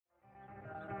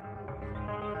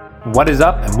What is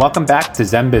up, and welcome back to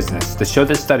Zen Business, the show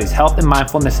that studies health and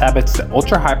mindfulness habits that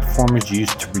ultra-high performers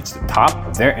use to reach the top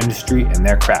of their industry and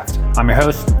their craft. I'm your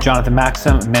host, Jonathan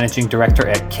Maxim, Managing Director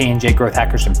at K&J Growth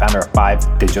Hackers and founder of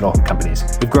 5 digital companies.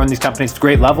 We've grown these companies to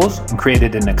great levels and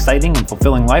created an exciting and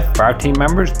fulfilling life for our team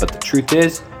members, but the truth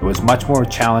is, it was much more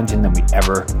challenging than we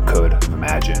ever could have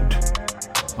imagined.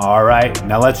 All right,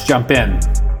 now let's jump in.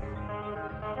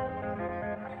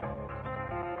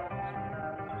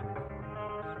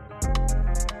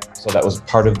 So that was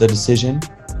part of the decision.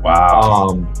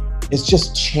 Wow. It's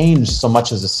just changed so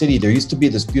much as a city. There used to be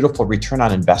this beautiful return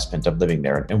on investment of living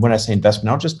there. And when I say investment,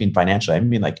 I don't just mean financially. I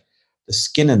mean like the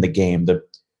skin in the game,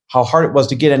 how hard it was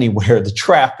to get anywhere, the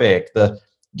traffic, the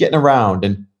getting around.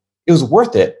 And it was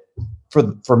worth it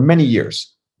for many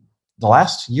years. The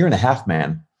last year and a half,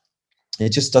 man, it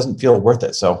just doesn't feel worth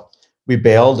it. So we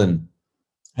bailed and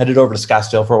headed over to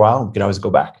Scottsdale for a while. We can always go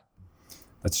back.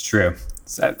 That's true.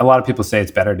 A lot of people say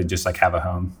it's better to just like have a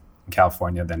home in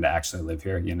California than to actually live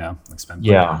here, like spend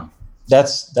money. Yeah,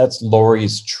 that's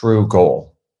Lori's true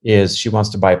goal. Is she wants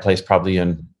to buy a place probably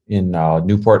in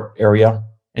Newport area,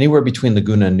 anywhere between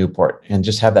Laguna and Newport, and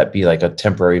just have that be like a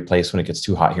temporary place when it gets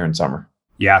too hot here in summer.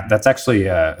 Yeah, that's actually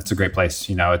it's a great place.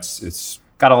 It's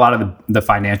got a lot of the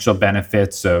financial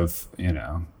benefits of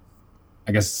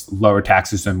I guess lower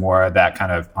taxes and more of that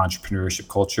kind of entrepreneurship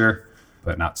culture,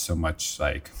 but not so much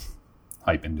like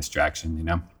hype and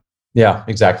distraction, Yeah,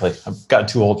 exactly. I've gotten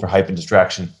too old for hype and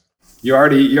distraction. You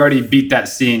already beat that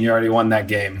scene. You already won that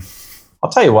game. I'll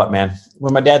tell you what, man.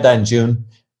 When my dad died in June,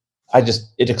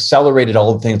 it accelerated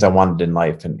all the things I wanted in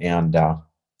life, and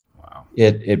wow,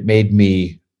 it made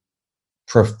me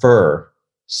prefer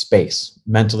space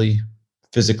mentally,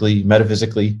 physically,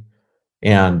 metaphysically,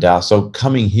 and so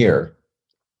coming here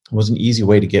was an easy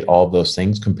way to get all of those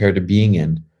things compared to being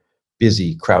in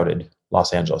busy, crowded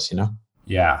Los Angeles.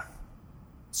 Yeah.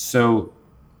 So,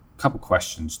 a couple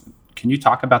questions. Can you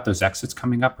talk about those exits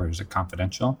coming up, or is it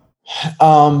confidential?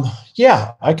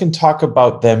 Yeah, I can talk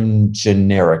about them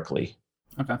generically.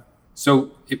 Okay.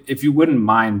 So, if you wouldn't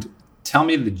mind, tell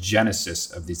me the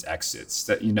genesis of these exits.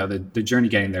 That the journey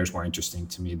getting there is more interesting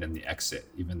to me than the exit,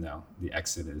 even though the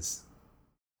exit is.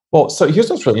 Well, so here's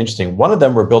what's really interesting. One of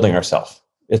them we're building ourselves.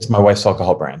 It's my wife's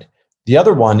alcohol brand. The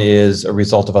other one is a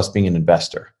result of us being an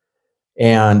investor.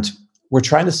 And we're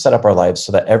trying to set up our lives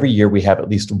so that every year we have at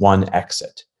least one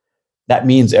exit. That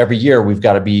means every year we've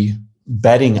got to be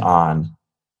betting on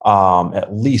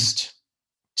at least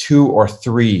 2 or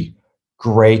 3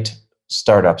 great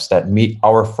startups that meet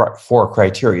our 4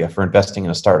 criteria for investing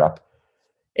in a startup.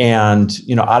 And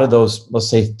out of those, let's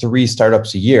say 3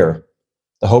 startups a year,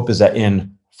 the hope is that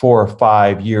in 4 or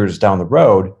 5 years down the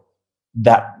road,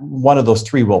 that one of those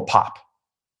 3 will pop.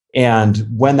 And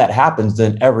when that happens,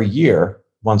 then every year,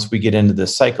 once we get into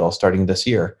this cycle, starting this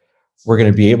year, we're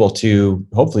going to be able to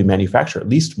hopefully manufacture at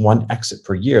least one exit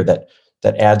per year that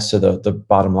adds to the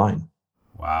bottom line.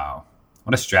 Wow.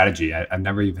 What a strategy. I've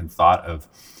never even thought of,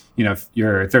 if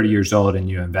you're 30 years old and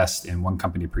you invest in one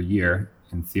company per year,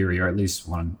 in theory, or at least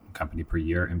one company per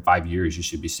year, in 5 years, you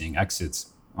should be seeing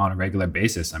exits on a regular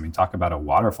basis. I mean, talk about a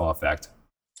waterfall effect.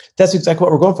 That's exactly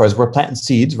what we're going for. Is we're planting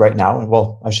seeds right now.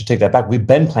 Well, I should take that back. We've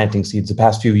been planting seeds the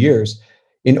past few years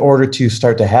in order to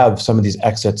start to have some of these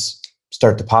exits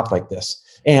start to pop like this.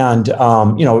 And,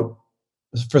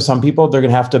 for some people, they're going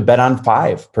to have to bet on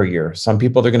 5 per year. Some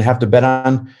people, they're going to have to bet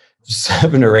on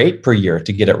 7 or 8 per year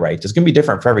to get it right. It's going to be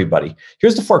different for everybody.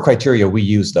 Here's the 4 criteria we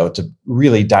use, though, to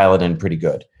really dial it in pretty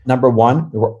good. Number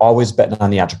 1, we're always betting on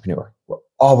the entrepreneur. We're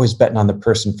always betting on the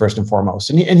person first and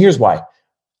foremost. And here's why.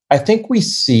 I think we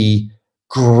see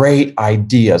great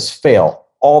ideas fail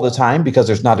all the time because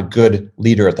there's not a good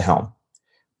leader at the helm.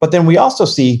 But then we also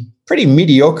see pretty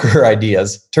mediocre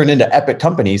ideas turn into epic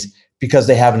companies because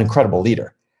they have an incredible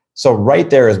leader. So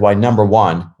right there is why, number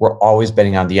 1, we're always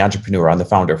betting on the entrepreneur, on the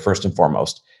founder first and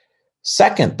foremost.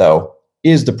 Second, though,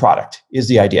 is the product, is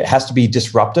the idea. It has to be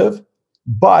disruptive,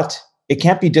 but it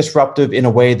can't be disruptive in a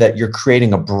way that you're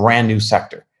creating a brand new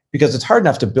sector, because it's hard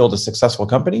enough to build a successful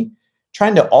company.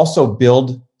 Trying to also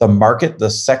build the market,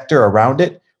 the sector around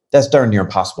it, that's darn near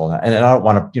impossible. And I don't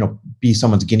want to, be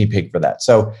someone's guinea pig for that.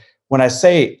 So when I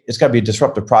say it's got to be a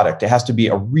disruptive product, it has to be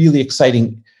a really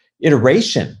exciting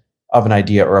iteration of an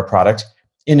idea or a product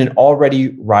in an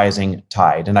already rising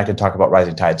tide. And I can talk about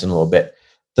rising tides in a little bit.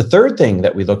 The third thing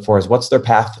that we look for is what's their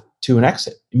path to an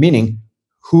exit, meaning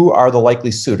who are the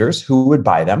likely suitors, who would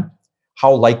buy them,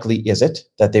 how likely is it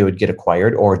that they would get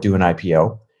acquired or do an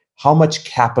IPO, how much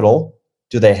capital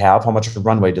do they have? How much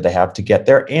runway do they have to get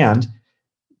there? And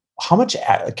how much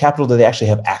capital do they actually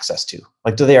have access to?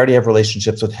 Like, do they already have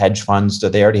relationships with hedge funds? Do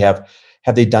they already have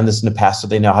Have they done this in the past so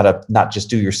they know how to not just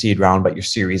do your seed round, but your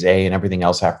Series A and everything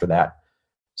else after that?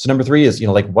 So number 3 is,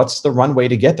 like, what's the runway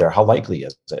to get there? How likely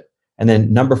is it? And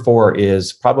then number 4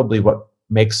 is probably what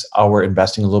makes our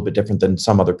investing a little bit different than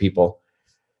some other people,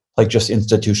 like just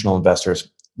institutional investors.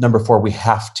 Number 4, we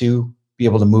have to be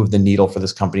able to move the needle for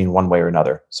this company in one way or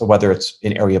another. So whether it's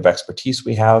an area of expertise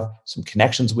we have, some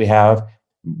connections we have,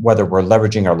 whether we're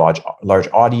leveraging our large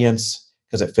audience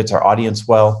because it fits our audience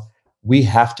well, we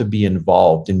have to be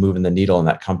involved in moving the needle in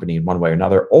that company in one way or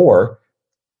another. Or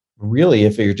really,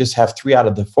 if you just have 3 out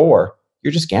of the 4,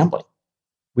 you're just gambling.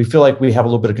 We feel like we have a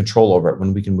little bit of control over it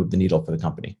when we can move the needle for the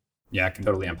company. Yeah, I can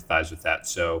totally empathize with that.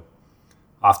 So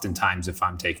oftentimes if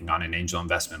I'm taking on an angel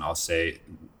investment, I'll say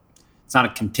it's not a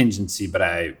contingency, but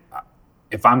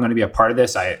if I'm going to be a part of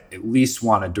this, I at least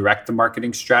want to direct the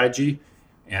marketing strategy,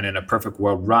 and in a perfect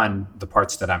world, run the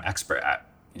parts that I'm expert at.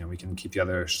 We can keep the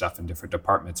other stuff in different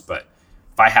departments, but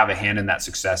if I have a hand in that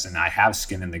success and I have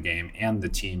skin in the game and the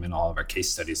team in all of our case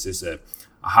studies, there's a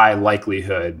high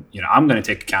likelihood, I'm going to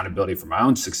take accountability for my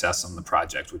own success on the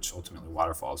project, which ultimately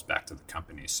waterfalls back to the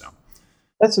company. So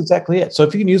that's exactly it. So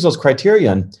if you can use those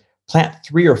criteria and plant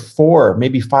 3 or 4,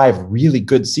 maybe 5 really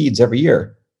good seeds every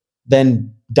year,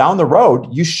 then down the road,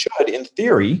 you should, in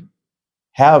theory,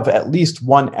 have at least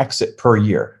 1 exit per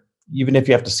year, even if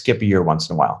you have to skip a year once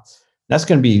in a while. And that's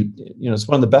going to be, it's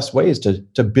one of the best ways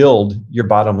to build your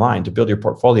bottom line, to build your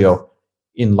portfolio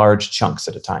in large chunks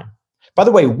at a time. By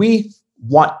the way, we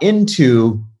want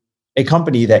into a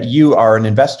company that you are an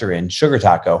investor in, Sugar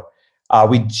Taco.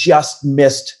 We just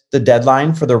missed the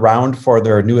deadline for the round for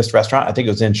their newest restaurant. I think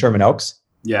it was in Sherman Oaks.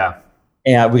 Yeah.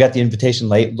 And we got the invitation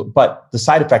late. But the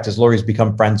side effect is Lori's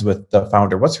become friends with the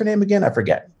founder. What's her name again? I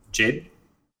forget. Jade?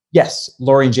 Yes.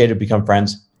 Lori and Jade have become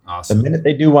friends. Awesome. The minute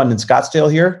they do one in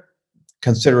Scottsdale here,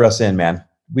 consider us in, man.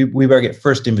 We better get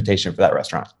first invitation for that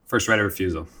restaurant. First right of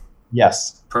refusal.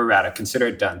 Yes. Pro rata. Consider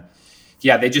it done.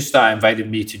 Yeah, they just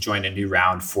invited me to join a new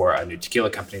round for a new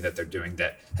tequila company that they're doing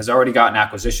that has already gotten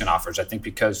acquisition offers. I think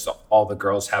because all the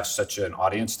girls have such an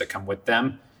audience that come with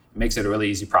them, it makes it a really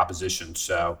easy proposition.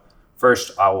 So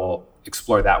first, I will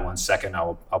explore that one. Second,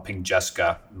 I'll ping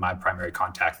Jessica, my primary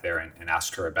contact there, and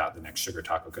ask her about the next Sugar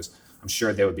Taco, because I'm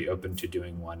sure they would be open to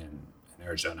doing one in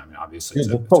Arizona. I mean, obviously.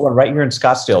 We'll put one right here in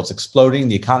Scottsdale. It's exploding.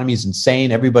 The economy is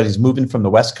insane. Everybody's moving from the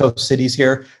West Coast cities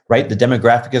here, right? The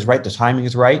demographic is right. The timing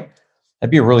is right. That'd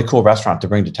be a really cool restaurant to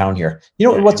bring to town here.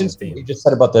 What's interesting, you just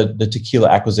said about the tequila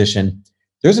acquisition.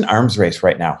 There's an arms race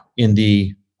right now in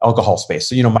the alcohol space.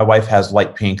 So, my wife has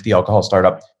Light Pink, the alcohol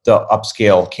startup, the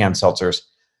upscale canned seltzers.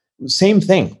 Same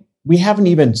thing. We haven't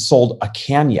even sold a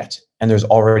can yet, and there's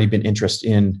already been interest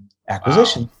in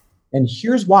acquisition. Wow. And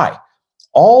here's why.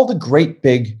 All the great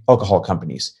big alcohol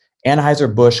companies,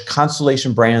 Anheuser-Busch,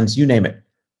 Constellation Brands, you name it,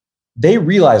 they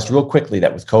realized real quickly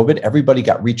that with COVID, everybody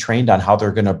got retrained on how they're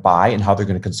going to buy and how they're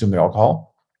going to consume their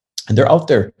alcohol. And they're out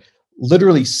there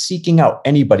literally seeking out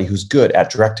anybody who's good at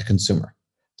direct to consumer.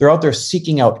 They're out there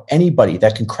seeking out anybody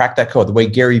that can crack that code, the way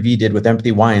Gary Vee did with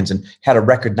Empathy Wines and had a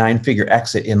record 9-figure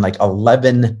exit in like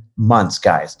 11 months,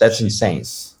 guys. That's insane.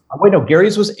 Wait, no,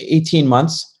 Gary's was 18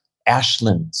 months.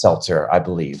 Ashland Seltzer, I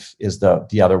believe, is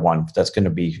the other one that's going to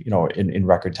be, in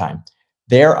record time.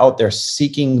 They're out there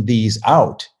seeking these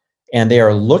out. And they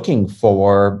are looking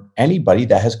for anybody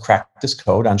that has cracked this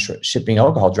code on shipping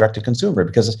alcohol direct to consumer,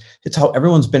 because it's how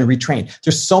everyone's been retrained.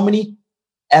 There's so many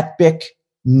epic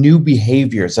new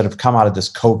behaviors that have come out of this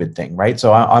COVID thing, right?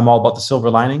 So I'm all about the silver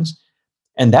linings.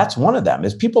 And that's one of them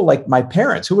is people like my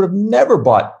parents who would have never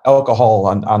bought alcohol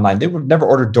online. They would have never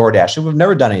ordered DoorDash. They would have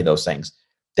never done any of those things.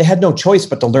 They had no choice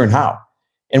but to learn how.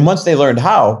 And once they learned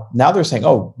how, now they're saying,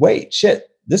 oh, wait, shit,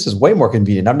 this is way more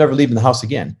convenient. I'm never leaving the house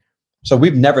again. So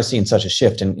we've never seen such a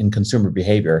shift in consumer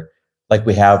behavior like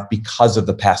we have because of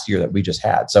the past year that we just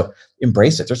had. So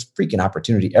embrace it. There's freaking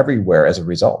opportunity everywhere as a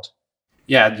result.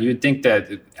 Yeah, you would think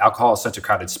that alcohol is such a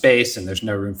crowded space and there's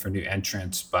no room for new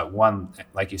entrants. But one,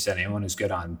 like you said, anyone who's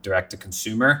good on direct to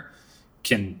consumer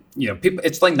can, people,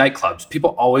 it's like nightclubs. People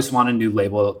always want a new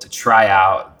label to try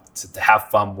out, to have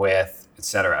fun with,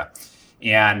 etc.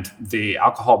 And the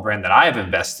alcohol brand that I have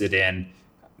invested in,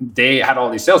 they had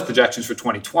all these sales projections for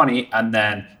 2020, and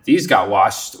then these got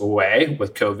washed away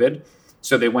with COVID.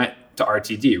 So they went to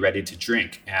RTD, ready to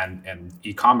drink, and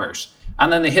e-commerce.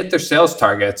 And then they hit their sales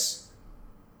targets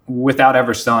without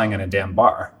ever selling in a damn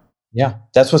bar. Yeah,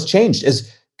 that's what's changed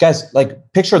is, guys, like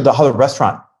picture how the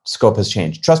restaurant scope has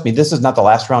changed. Trust me, this is not the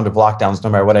last round of lockdowns,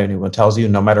 no matter what anyone tells you,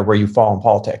 no matter where you fall in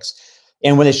politics.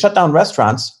 And when they shut down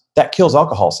restaurants, that kills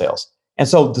alcohol sales. And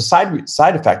so the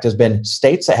side effect has been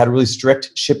states that had really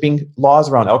strict shipping laws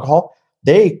around alcohol.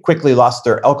 they quickly lost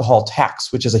their alcohol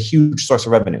tax, which is a huge source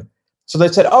of revenue. So they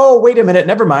said, oh, wait a minute,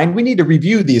 never mind. We need to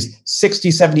review these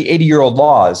 60, 70, 80-year-old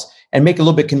laws and make it a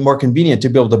little bit more convenient to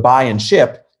be able to buy and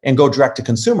ship and go direct to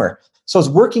consumer. So it's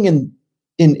working in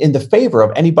the favor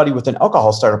of anybody with an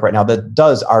alcohol startup right now that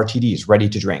does RTDs, ready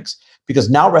to drinks, because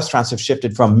now restaurants have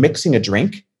shifted from mixing a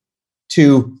drink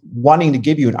to wanting to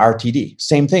give you an RTD.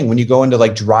 Same thing when you go into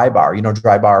like Dry Bar,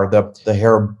 Dry Bar, the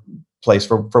hair place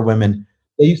for women,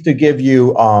 they used to give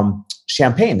you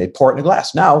champagne. They pour it in a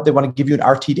glass. Now they want to give you an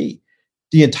RTD.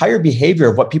 The entire behavior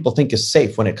of what people think is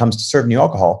safe when it comes to serving you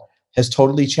alcohol has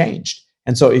totally changed.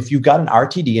 And so if you've got an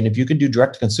RTD and if you can do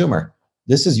direct to consumer,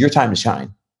 this is your time to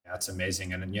shine. That's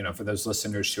amazing. And, for those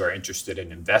listeners who are interested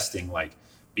in investing, like,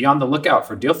 be on the lookout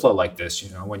for deal flow like this.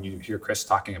 When you hear Chris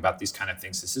talking about these kind of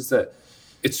things,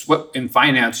 it's what in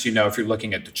finance, if you're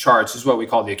looking at the charts, this is what we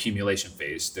call the accumulation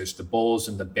phase. There's the bulls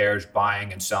and the bears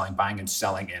buying and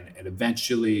selling, and it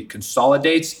eventually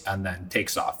consolidates and then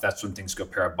takes off. That's when things go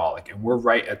parabolic. And we're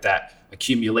right at that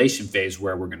accumulation phase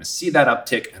where we're going to see that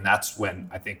uptick. And that's when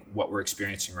I think what we're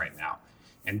experiencing right now.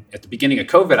 And at the beginning of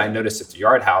COVID, I noticed that the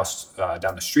Yard House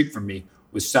down the street from me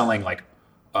was selling like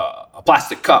a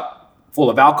plastic cup full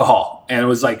of alcohol. And it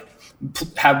was like,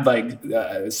 had like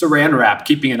saran wrap,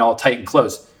 keeping it all tight and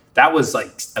close. That was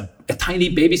like a tiny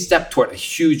baby step toward a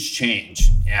huge change.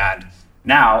 And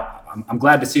now I'm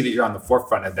glad to see that you're on the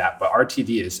forefront of that, but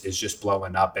RTD is just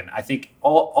blowing up. And I think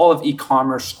all of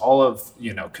e-commerce, all of,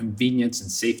 convenience and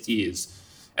safety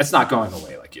it's not going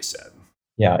away, like you said.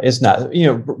 Yeah, it's not.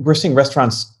 We're seeing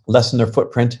restaurants lessen their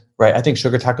footprint, right? I think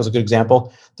Sugar Taco is a good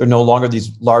example. They're no longer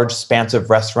these large, expansive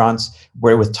restaurants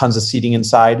with tons of seating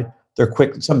inside.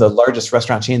 Some of the largest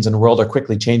restaurant chains in the world are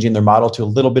quickly changing their model to a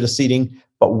little bit of seating,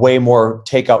 but way more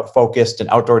takeout focused and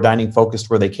outdoor dining focused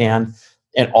where they can.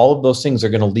 And all of those things are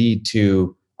going to lead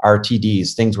to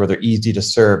RTDs, things where they're easy to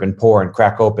serve and pour and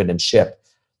crack open and ship.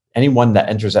 Anyone that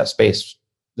enters that space,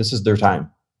 this is their time.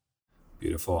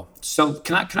 Beautiful. So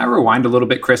can I rewind a little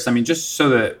bit, Chris? I mean, just so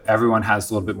that everyone has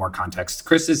a little bit more context.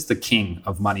 Chris is the king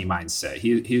of money mindset.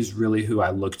 He's really who I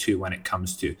look to when it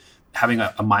comes to having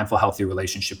a mindful, healthy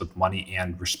relationship with money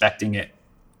and respecting it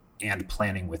and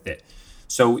planning with it.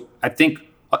 So I think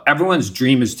everyone's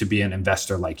dream is to be an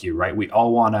investor like you, right? We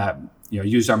all want to,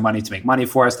 use our money to make money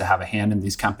for us, to have a hand in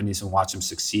these companies and watch them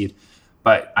succeed.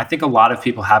 But I think a lot of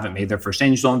people haven't made their first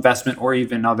angel investment or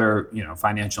even other,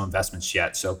 financial investments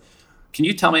yet. So can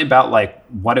you tell me about like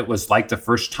what it was like the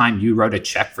first time you wrote a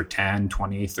check for 10,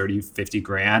 20, 30, 50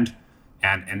 grand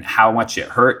and how much it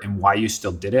hurt and why you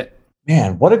still did it?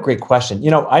 Man, what a great question.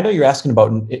 I know you're asking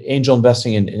about angel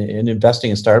investing and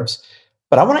investing in startups,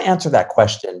 but I want to answer that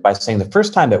question by saying the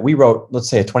first time that we wrote, let's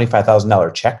say, a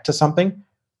 $25,000 check to something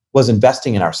was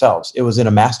investing in ourselves. It was in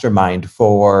a mastermind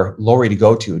for Lori to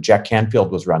go to. Jack Canfield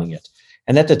was running it.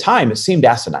 And at the time, it seemed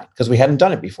asinine because we hadn't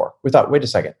done it before. We thought, wait a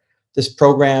second, this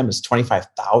program is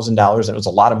 $25,000 and it was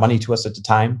a lot of money to us at the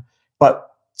time,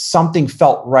 but something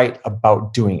felt right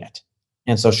about doing it.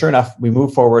 And so sure enough, we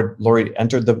moved forward. Lori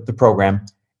entered the program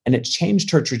and it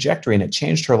changed her trajectory and it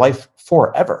changed her life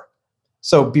forever.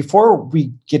 So before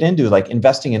we get into like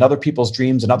investing in other people's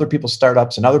dreams and other people's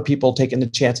startups and other people taking the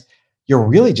chance, you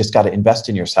really just got to invest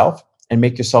in yourself and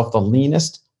make yourself the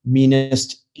leanest,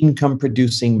 meanest income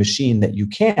producing machine that you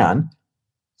can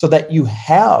so that you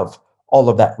have all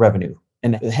of that revenue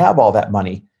and have all that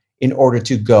money in order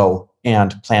to go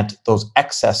and plant those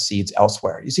excess seeds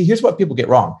elsewhere. You see, here's what people get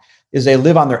wrong is they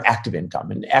live on their active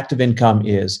income. And active income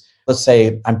is, let's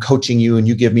say I'm coaching you and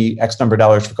you give me X number of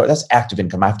dollars for coaching. That's active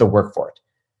income. I have to work for it.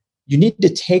 You need to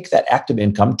take that active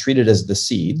income, treat it as the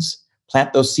seeds,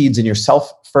 plant those seeds in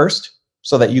yourself first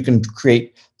so that you can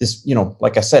create this,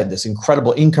 like I said, this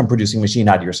incredible income producing machine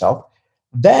out of yourself.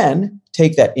 Then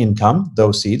take that income,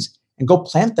 those seeds, and go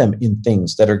plant them in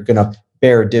things that are going to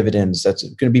bear dividends, that's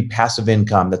going to be passive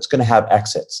income, that's going to have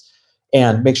exits,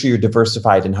 and make sure you're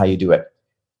diversified in how you do it.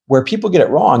 Where people get it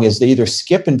wrong is they either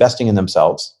skip investing in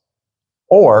themselves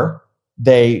or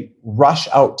they rush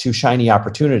out to shiny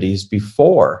opportunities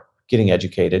before getting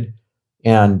educated.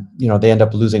 And, they end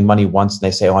up losing money once and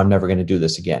they say, oh, I'm never going to do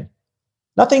this again.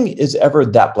 Nothing is ever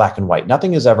that black and white.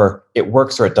 Nothing is ever, it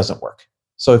works or it doesn't work.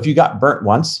 So if you got burnt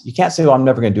once, you can't say, well, I'm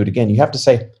never going to do it again. You have to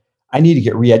say, I need to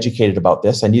get re-educated about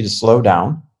this. I need to slow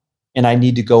down and I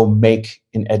need to go make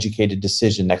an educated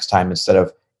decision next time instead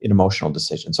of an emotional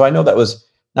decision. So I know that was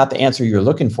not the answer you're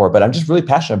looking for, but I'm just really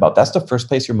passionate about that's the first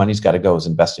place your money's got to go is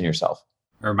invest in yourself.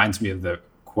 It reminds me of the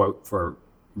quote for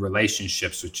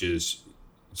relationships, which is,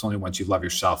 it's only once you love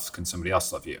yourself can somebody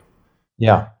else love you.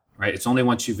 Yeah. Right? It's only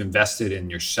once you've invested in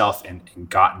yourself and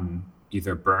gotten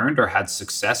either burned or had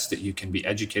success that you can be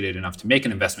educated enough to make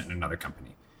an investment in another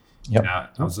company. Yep.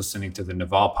 I was listening to the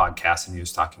Naval podcast, and he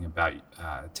was talking about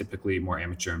typically more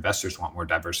amateur investors want more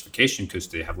diversification because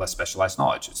they have less specialized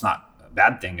knowledge. It's not a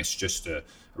bad thing. It's just a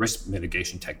risk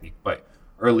mitigation technique. But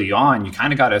early on, you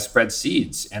kind of got to spread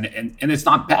seeds, and it's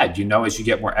not bad. As you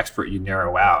get more expert, you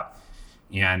narrow out,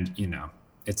 and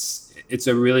it's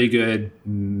a really good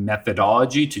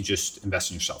methodology to just invest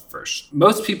in yourself first.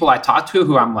 Most people I talk to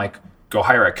who I'm like, go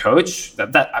hire a coach.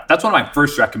 That's one of my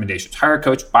first recommendations. Hire a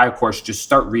coach, buy a course, just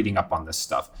start reading up on this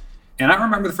stuff. And I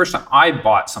remember the first time I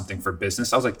bought something for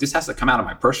business, I was like, this has to come out of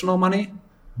my personal money.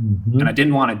 Mm-hmm. And I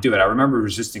didn't want to do it. I remember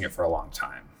resisting it for a long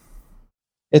time.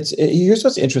 Here's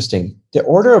what's interesting. The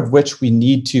order of which we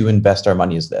need to invest our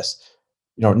money is this.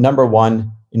 Number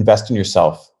one, invest in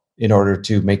yourself in order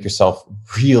to make yourself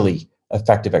really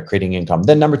effective at creating income.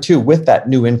 Then number two, with that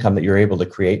new income that you're able to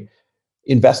create,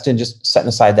 invest in just setting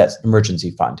aside that emergency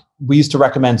fund. We used to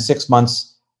recommend 6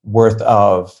 months worth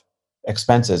of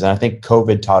expenses. And I think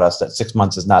COVID taught us that 6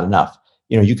 months is not enough.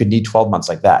 You could need 12 months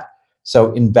like that.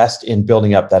 So invest in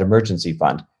building up that emergency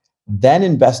fund. Then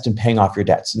invest in paying off your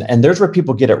debts. And there's where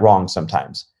people get it wrong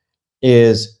sometimes,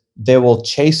 is they will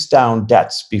chase down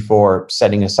debts before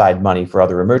setting aside money for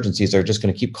other emergencies. They're just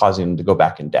going to keep causing them to go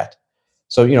back in debt.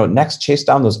 So, next, chase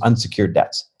down those unsecured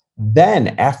debts. Then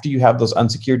after you have those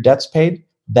unsecured debts paid,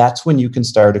 that's when you can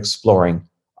start exploring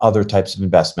other types of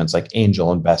investments like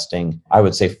angel investing. I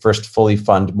would say first fully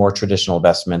fund more traditional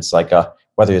investments like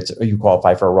whether it's you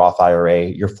qualify for a Roth IRA,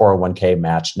 your 401k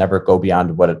match, never go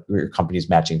beyond what your company's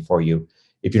matching for you.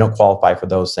 If you don't qualify for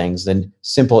those things, then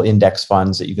simple index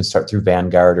funds that you can start through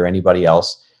Vanguard or anybody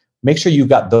else. Make sure you've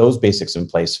got those basics in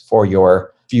place for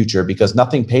your future, because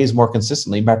nothing pays more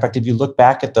consistently. Matter of fact, if you look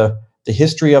back at the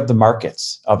history of the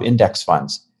markets of index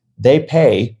funds, they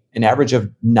pay an average of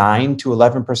 9 to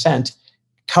 11%,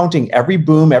 counting every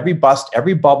boom, every bust,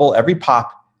 every bubble, every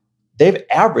pop. They've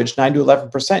averaged 9 to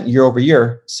 11% year over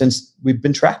year since we've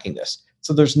been tracking this.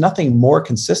 So there's nothing more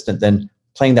consistent than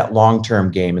playing that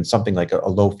long-term game in something like a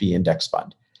low-fee index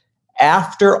fund.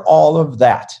 After all of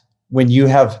that, when you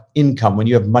have income, when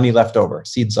you have money left over,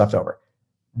 seeds left over,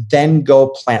 then go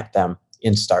plant them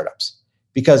in startups.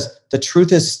 Because the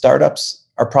truth is, startups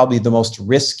are probably the most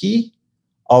risky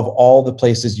of all the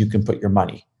places you can put your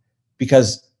money,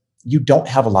 because you don't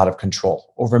have a lot of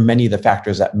control over many of the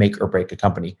factors that make or break a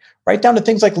company, right down to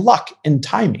things like luck and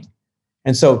timing.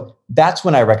 And so that's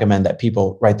when I recommend that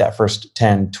people write that first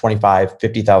 $10,000, $25,000,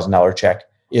 $50,000 check,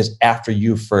 is after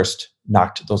you first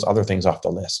knocked those other things off the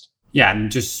list. Yeah,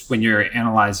 and just when you're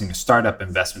analyzing a startup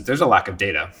investment, there's a lack of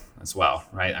data as well,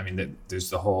 right? I mean, there's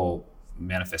the whole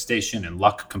manifestation and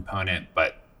luck component,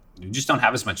 but you just don't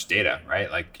have as much data,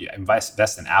 right? Like you invest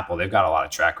in Apple, they've got a lot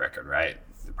of track record, right?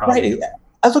 Right.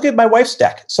 I look at my wife's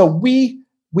deck. So we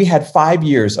had 5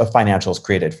 years of financials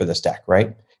created for this deck,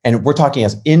 right? And we're talking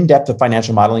as in-depth of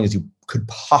financial modeling as you could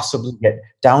possibly get,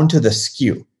 down to the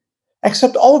skew.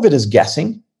 Except all of it is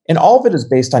guessing, and all of it is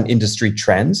based on industry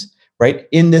trends, right?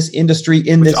 In this industry,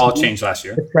 Which all changed last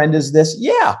year. The trend is this.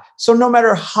 Yeah. So no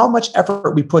matter how much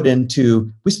effort we put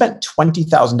into, we spent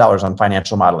 $20,000 on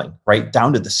financial modeling, right?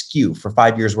 Down to the skew for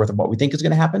 5 years worth of what we think is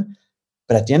going to happen.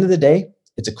 But at the end of the day,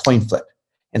 it's a coin flip.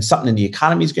 And something in the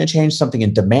economy is going to change. Something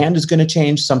in demand is going to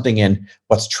change. Something in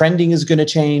what's trending is going to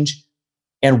change.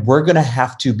 And we're going to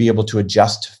have to be able to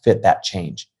adjust to fit that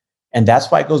change. And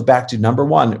that's why it goes back to number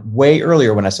one, way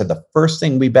earlier when I said the first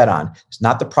thing we bet on is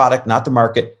not the product, not the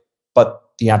market, but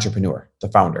the entrepreneur, the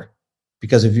founder.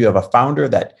 Because if you have a founder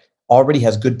that already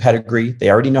has good pedigree, they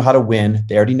already know how to win,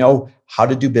 they already know how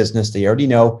to do business, they already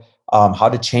know how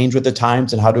to change with the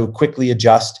times and how to quickly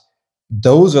adjust,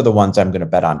 those are the ones I'm going to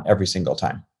bet on every single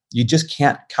time. You just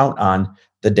can't count on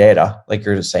the data, like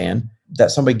you're just saying,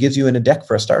 that somebody gives you in a deck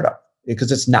for a startup,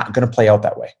 because it's not going to play out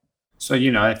that way. So,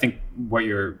 I think what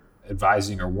you're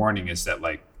advising or warning is that,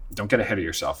 like, don't get ahead of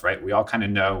yourself, right? We all kind of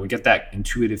know, we get that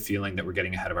intuitive feeling that we're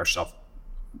getting ahead of ourselves.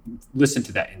 Listen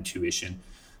to that intuition.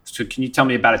 So can you tell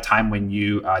me about a time when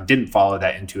you didn't follow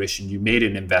that intuition? You made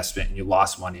an investment and you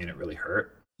lost money and it really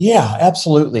hurt? Yeah,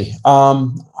 absolutely.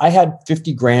 I had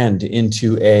 50 grand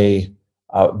into a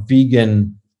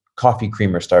vegan coffee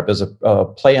creamer startup as a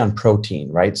play on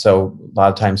protein, right? So a lot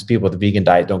of times people with a vegan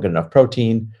diet don't get enough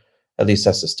protein. At least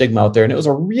that's the stigma out there. And it was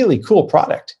a really cool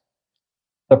product.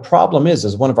 The problem is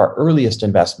one of our earliest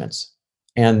investments,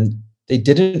 and they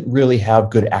didn't really have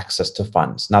good access to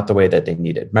funds, not the way that they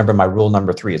needed. Remember, my rule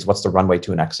number 3 is what's the runway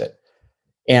to an exit?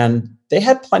 And they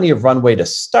had plenty of runway to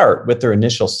start with their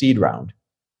initial seed round,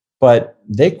 but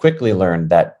they quickly learned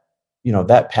that,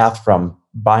 that path from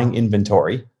buying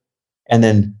inventory and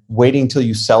then waiting until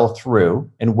you sell through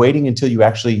and waiting until you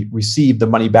actually receive the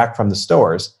money back from the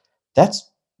stores, that's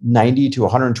 90 to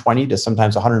 120 to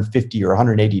sometimes 150 or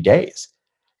 180 days.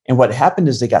 And what happened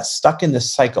is they got stuck in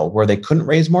this cycle where they couldn't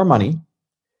raise more money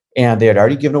and they had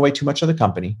already given away too much of the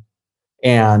company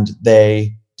and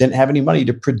they didn't have any money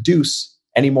to produce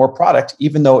any more product,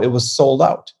 even though it was sold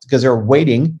out because they were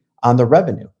waiting on the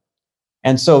revenue.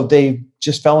 And so they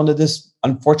just fell into this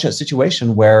unfortunate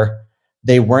situation where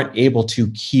they weren't able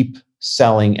to keep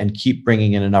selling and keep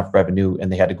bringing in enough revenue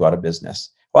and they had to go out of business.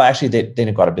 Well, actually, they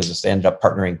didn't go out of business. They ended up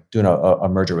partnering, doing a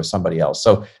merger with somebody else.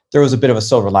 So there was a bit of a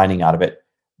silver lining out of it.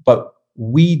 But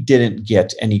we didn't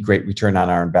get any great return on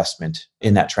our investment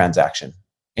in that transaction.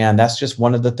 And that's just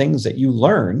one of the things that you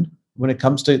learn when it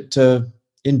comes to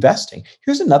investing.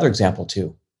 Here's another example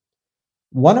too.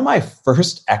 One of my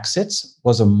first exits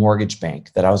was a mortgage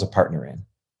bank that I was a partner in.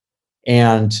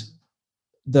 And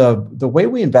the way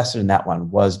we invested in that one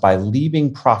was by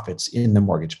leaving profits in the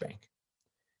mortgage bank.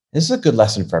 This is a good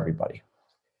lesson for everybody.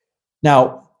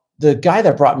 Now, the guy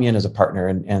that brought me in as a partner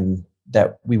and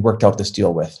that we worked out this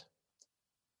deal with,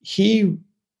 he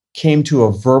came to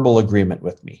a verbal agreement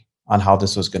with me on how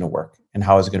this was going to work and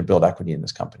how I was going to build equity in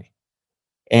this company.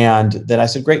 And then I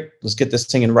said, great, let's get this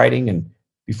thing in writing. And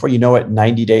before you know it,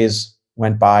 90 days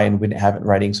went by and we didn't have it in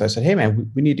writing. So I said, hey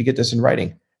man, we need to get this in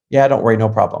writing. Yeah, don't worry, no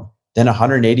problem. Then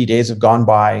 180 days have gone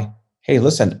by. Hey,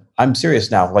 listen, I'm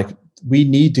serious now. Like, we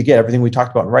need to get everything we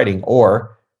talked about in writing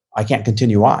or I can't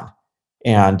continue on.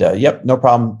 And yep, no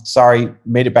problem. Sorry,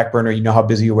 made it back burner. You know how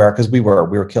busy you were because we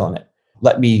were killing it.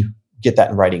 Let me get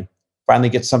that in writing. Finally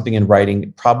get something in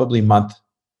writing, probably month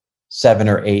 7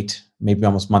 or 8, maybe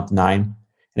almost month 9. And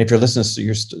if you're listening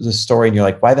to this story and you're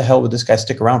like, why the hell would this guy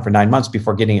stick around for 9 months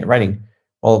before getting it in writing?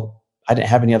 Well, I didn't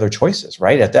have any other choices,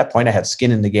 right? At that point, I had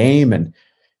skin in the game and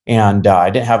I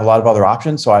didn't have a lot of other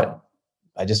options. So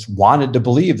I just wanted to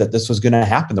believe that this was going to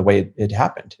happen the way it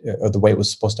happened or the way it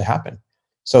was supposed to happen.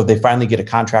 So they finally get a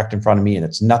contract in front of me and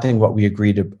it's nothing what we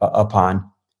agreed upon.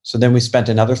 So then we spent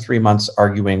another 3 months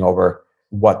arguing over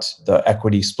what the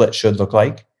equity split should look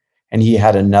like. And he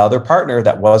had another partner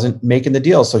that wasn't making the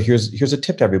deal. So here's a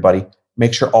tip to everybody.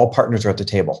 Make sure all partners are at the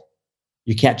table.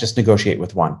 You can't just negotiate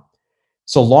with one.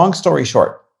 So long story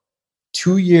short,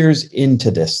 2 years into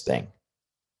this thing,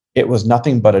 it was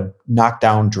nothing but a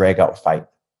knockdown, drag out fight.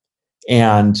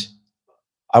 And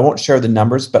I won't share the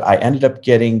numbers, but I ended up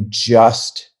getting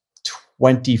just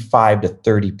 25 to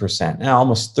 30%, and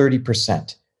almost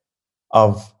 30%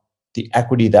 of the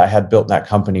equity that I had built in that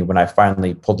company when I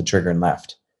finally pulled the trigger and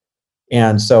left.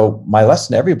 And so my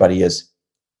lesson to everybody is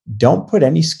don't put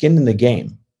any skin in the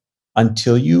game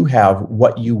until you have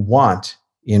what you want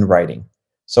in writing.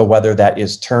 So whether that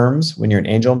is terms when you're an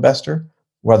angel investor,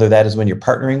 whether that is when you're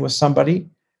partnering with somebody,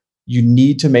 you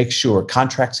need to make sure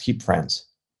contracts keep friends.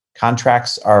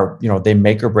 Contracts are, they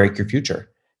make or break your future.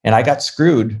 And I got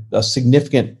screwed a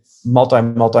significant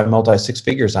multi 6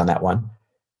 figures on that one,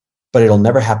 but it'll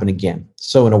never happen again.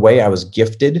 So in a way, I was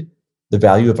gifted the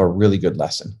value of a really good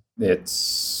lesson.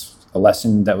 It's a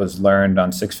lesson that was learned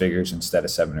on 6 figures instead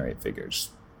of 7 or 8 figures.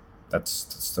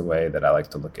 That's the way that I like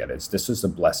to look at it. This was a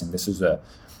blessing. This is a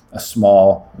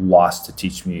small loss to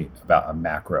teach me about a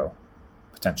macro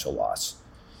potential loss.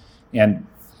 And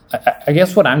I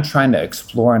guess what I'm trying to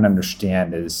explore and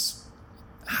understand is,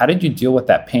 how did you deal with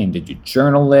that pain? Did you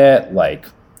journal it?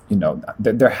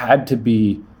 There had to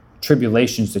be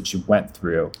tribulations that you went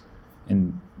through.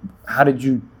 And how did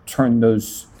you turn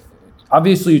those?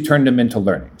 Obviously, you turned them into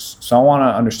learnings. So I want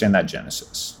to understand that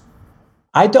genesis.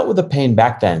 I dealt with the pain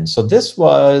back then. So this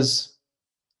was,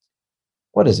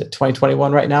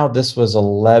 2021 right now? This was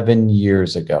 11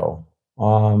 years ago,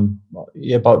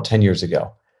 about 10 years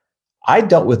ago. I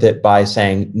dealt with it by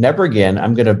saying, never again.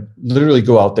 I'm going to literally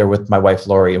go out there with my wife,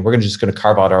 Lori, and we're just going to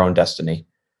carve out our own destiny.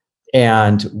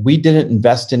 And we didn't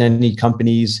invest in any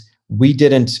companies. We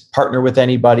didn't partner with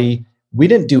anybody. We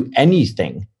didn't do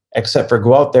anything except for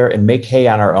go out there and make hay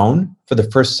on our own for the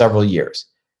first several years.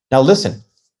 Now, listen,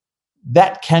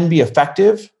 that can be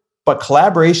effective, but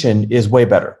collaboration is way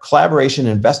better. Collaboration,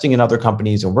 investing in other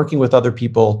companies and working with other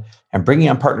people and bringing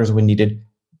on partners when needed.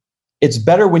 It's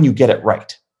better when you get it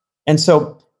right. And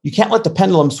so you can't let the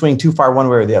pendulum swing too far one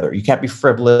way or the other. You can't be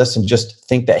frivolous and just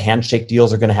think that handshake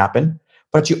deals are going to happen.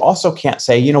 But you also can't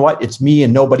say, you know what, it's me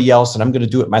and nobody else, and I'm going to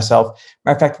do it myself.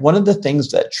 Matter of fact, one of the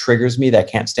things that triggers me that I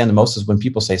can't stand the most is when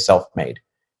people say self-made.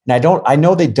 And I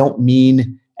know they don't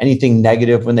mean anything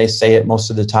negative when they say it most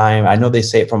of the time. I know they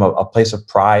say it from a place of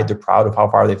pride. They're proud of how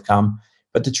far they've come.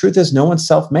 But the truth is, no one's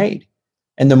self-made.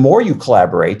 And the more you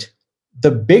collaborate,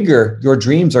 the bigger your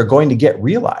dreams are going to get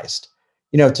realized.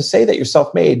 To say that you're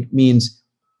self-made means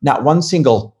not one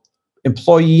single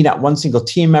employee, not one single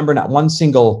team member, not one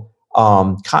single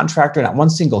contractor, not one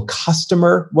single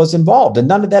customer was involved. And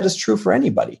none of that is true for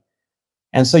anybody.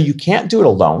 And so you can't do it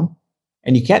alone,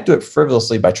 and you can't do it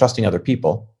frivolously by trusting other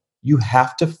people. You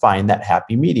have to find that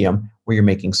happy medium where you're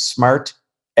making smart,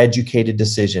 educated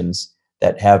decisions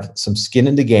that have some skin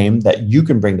in the game that you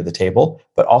can bring to the table,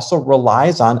 but also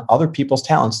relies on other people's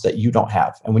talents that you don't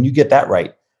have. And when you get that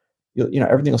right,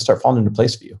 everything will start falling into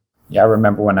place for you. Yeah, I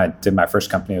remember when I did my first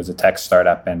company, it was a tech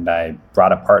startup, and I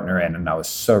brought a partner in, and I was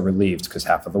so relieved because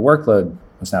half of the workload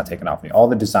was now taken off me. All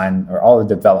the design or all the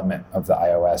development of the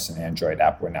iOS and Android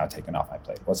app were now taken off my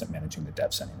plate. I wasn't managing the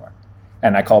devs anymore.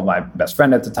 And I called my best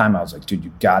friend at the time. I was like, dude,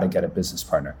 you got to get a business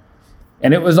partner.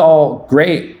 And it was all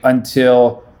great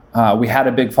until we had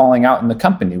a big falling out in the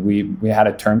company. We had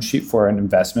a term sheet for an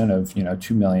investment of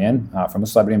 $2 million from a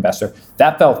celebrity investor.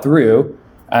 That fell through.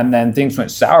 And then things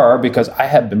went sour because I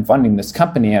had been funding this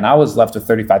company and I was left with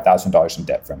 $35,000 in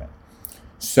debt from it.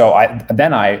 So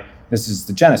this is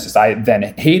the genesis. I then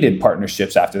hated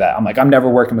partnerships after that. I'm like, I'm never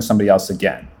working with somebody else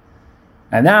again.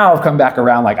 And now I've come back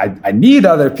around, like I need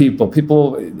other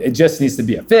people. It just needs to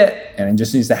be a fit, and it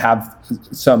just needs to have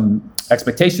some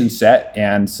expectations set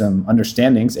and some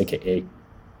understandings, AKA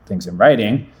things in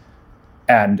writing.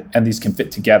 And these can fit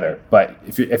together. But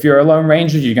if you're a lone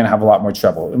ranger, you're going to have a lot more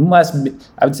trouble. Unless,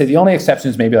 I would say the only exception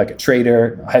is maybe like a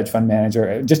trader, a hedge fund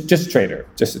manager, just a trader.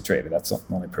 That's the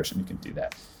only person who can do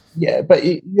that. Yeah, but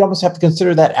you almost have to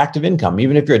consider that active income.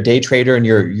 Even if you're a day trader and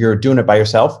you're doing it by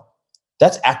yourself,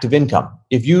 that's active income.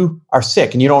 If you are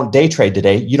sick and you don't day trade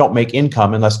today, you don't make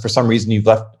income unless for some reason you've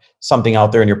left something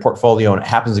out there in your portfolio and it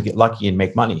happens to get lucky and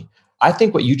make money. I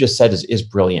think what you just said is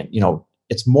brilliant.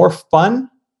 It's more fun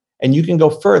and you can go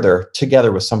further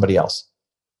together with somebody else,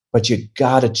 but you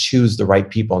got to choose the right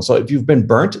people. And so if you've been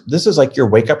burnt, this is like your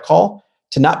wake up call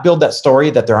to not build that story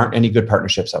that there aren't any good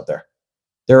partnerships out there.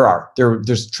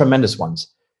 There's tremendous ones.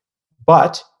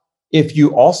 But if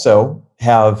you also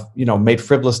have, made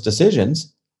frivolous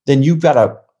decisions, then you've got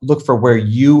to look for where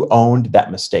you owned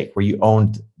that mistake, where you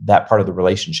owned that part of the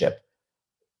relationship,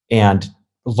 and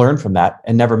learn from that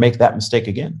and never make that mistake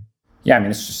again. Yeah, I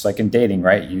mean, it's just like in dating,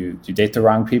 right? You date the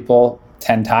wrong people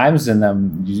 10 times, and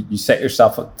then you set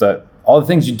yourself up all the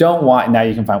things you don't want, and now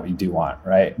you can find what you do want,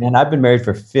 right? Man, I've been married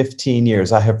for 15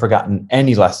 years. I have forgotten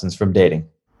any lessons from dating.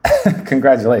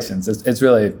 Congratulations. It's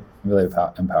really, really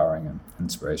empowering and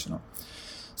inspirational.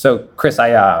 So, Chris,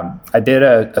 I did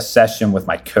a session with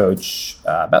my coach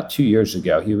about 2 years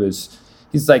ago.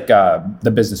 He's like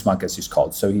the business monk, as he's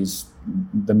called. So he's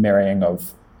the marrying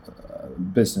of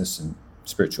business and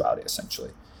spirituality,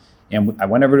 essentially. And I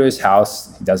went over to his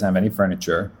house. He doesn't have any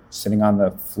furniture, sitting on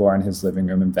the floor in his living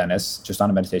room in Venice, just on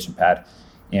a meditation pad.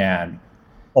 And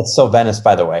that's so Venice,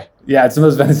 by the way. Yeah, it's the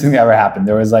most Venice thing that ever happened.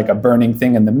 There was like a burning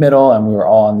thing in the middle, and we were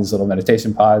all on these little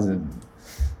meditation pods, and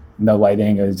no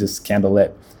lighting. It was just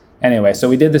candlelit. Anyway, so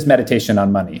we did this meditation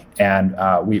on money, and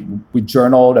we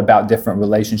journaled about different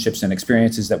relationships and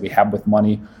experiences that we have with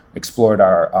money, explored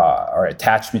our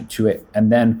attachment to it,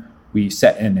 and then we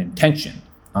set an intention.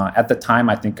 At the time,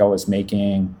 I think I was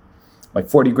making like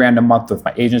 40 grand a month with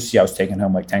my agency. I was taking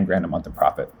home like 10 grand a month in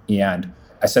profit. And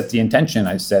I set the intention.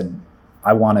 I said,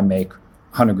 I want to make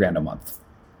 100 grand a month,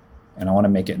 and I want to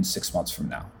make it in 6 months from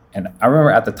now. And I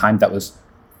remember at the time that was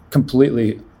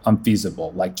completely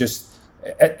unfeasible. Like, just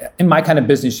in my kind of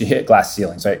business, you hit glass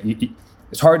ceilings, right?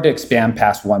 It's hard to expand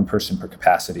past one person per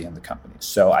capacity in the company.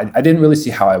 So I didn't really see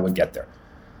how I would get there.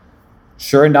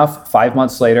 Sure enough, 5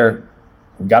 months later,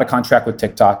 we got a contract with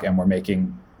TikTok, and we're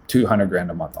making 200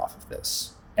 grand a month off of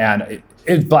this. And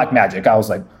it's black magic. I was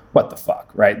like, what the fuck,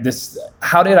 right?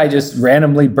 How did I just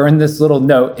randomly burn this little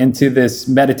note into this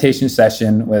meditation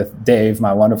session with Dave,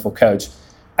 my wonderful coach?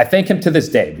 I thank him to this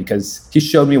day because he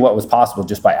showed me what was possible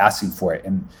just by asking for it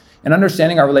and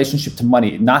understanding our relationship to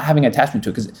money, not having attachment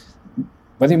to it, because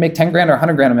whether you make 10 grand or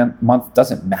 100 grand a month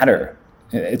doesn't matter.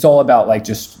 It's all about like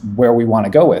just where we want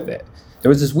to go with it. There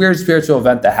was this weird spiritual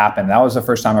event that happened. That was the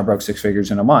first time I broke 6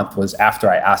 figures in a month, was after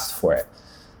I asked for it.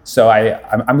 So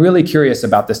I'm really curious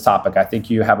about this topic. I think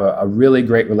you have a really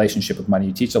great relationship with money.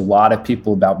 You teach a lot of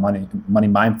people about money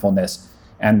mindfulness.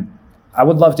 And I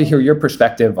would love to hear your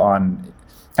perspective on,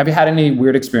 have you had any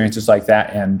weird experiences like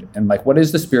that? And like, what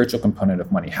is the spiritual component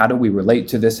of money? How do we relate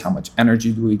to this? How much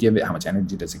energy do we give it? How much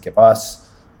energy does it give us?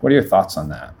 What are your thoughts on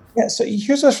that? Yeah, so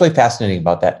here's what's really fascinating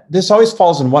about that. This always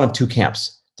falls in one of two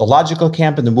camps. The logical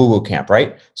camp and the woo-woo camp,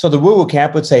 right? So the woo-woo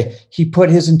camp would say, he put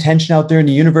his intention out there and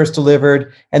the universe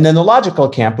delivered. And then the logical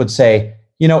camp would say,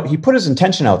 he put his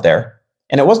intention out there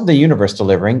And it wasn't the universe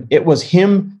delivering. It was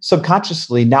him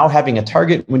subconsciously now having a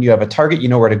target. When you have a target, you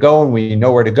know where to go. And when you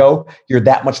know where to go, you're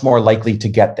that much more likely to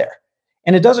get there.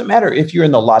 And it doesn't matter if you're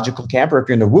in the logical camp or if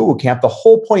you're in the woo-woo camp. The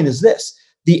whole point is this: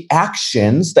 the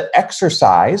actions, the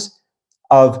exercise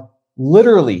of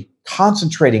literally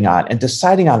concentrating on and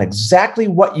deciding on exactly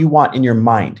what you want in your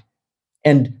mind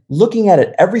and looking at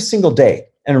it every single day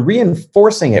and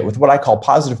reinforcing it with what I call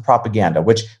positive propaganda,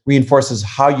 which reinforces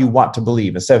how you want to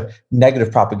believe instead of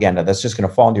negative propaganda that's just going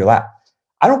to fall into your lap.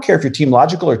 I don't care if you're team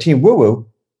logical or team woo-woo.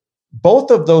 Both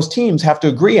of those teams have to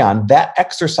agree on that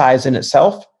exercise in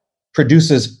itself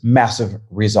produces massive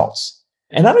results.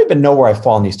 And I don't even know where I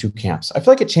fall in these two camps. I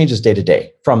feel like it changes day to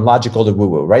day from logical to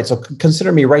woo-woo, right? So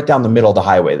consider me right down the middle of the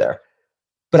highway there.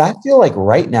 But I feel like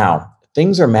right now,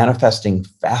 things are manifesting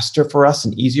faster for us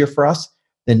and easier for us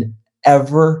than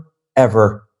ever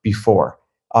before.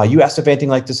 You asked if anything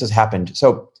like this has happened.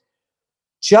 So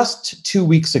just 2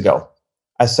 weeks ago,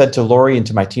 I said to Lori and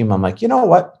to my team, I'm like, you know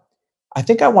what? I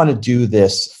think I want to do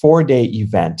this 4-day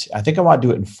event. I think I want to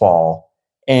do it in fall.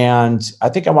 And I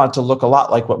think I want it to look a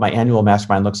lot like what my annual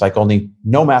mastermind looks like, only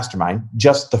no mastermind,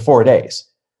 just the 4 days.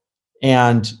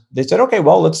 And they said, okay,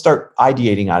 well, let's start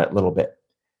ideating on it a little bit.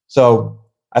 So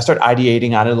I started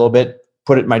ideating on it a little bit,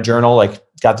 put it in my journal, like,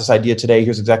 got this idea today.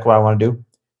 Here's exactly what I want to do.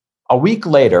 A week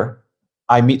later,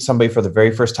 I meet somebody for the very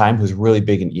first time who's really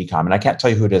big in e-com. And I can't tell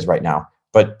you who it is right now,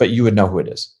 but you would know who it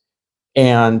is.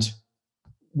 And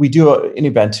we do an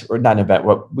event, or not an event,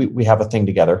 we have a thing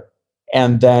together.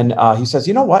 And then he says,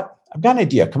 you know what? I've got an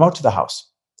idea. Come out to the house.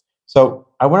 So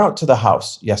I went out to the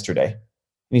house yesterday and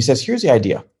he says, here's the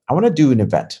idea. I want to do an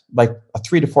event, like a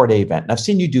 3 to 4 day event. And I've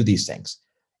seen you do these things.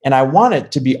 And I want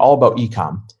it to be all about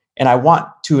e-com. And I want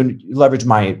to leverage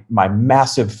my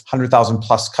massive 100,000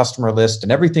 plus customer list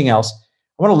and everything else.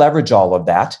 I want to leverage all of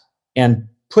that and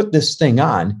put this thing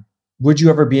on. Would you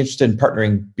ever be interested in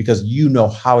partnering because you know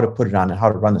how to put it on and how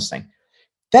to run this thing?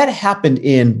 That happened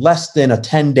in less than a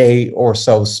 10-day or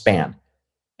so span.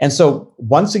 And so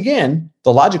once again,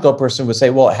 the logical person would say,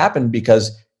 well, it happened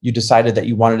because you decided that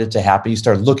you wanted it to happen. You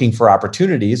started looking for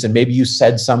opportunities, and maybe you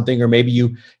said something, or maybe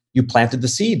you planted the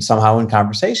seed somehow in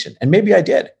conversation. And maybe I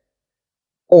did.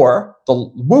 Or the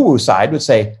woo-woo side would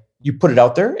say, you put it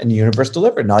out there and the universe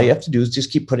delivered. And all you have to do is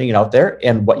just keep putting it out there,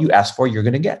 and what you ask for, you're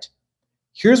going to get.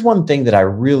 Here's one thing that I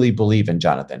really believe in,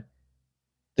 Jonathan.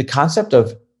 The concept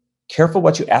of careful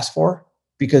what you ask for,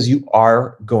 because you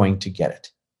are going to get it.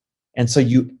 And so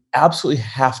you absolutely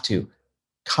have to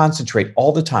concentrate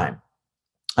all the time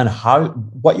on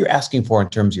what you're asking for in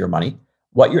terms of your money,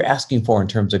 what you're asking for in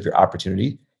terms of your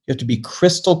opportunity. You have to be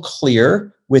crystal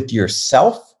clear with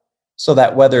yourself so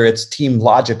that whether it's team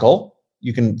logical,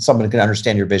 someone can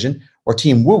understand your vision, or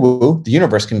team woo-woo, the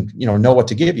universe can know what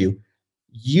to give you.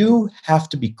 You have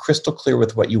to be crystal clear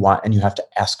with what you want, and you have to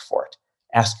ask for it.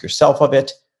 Ask yourself of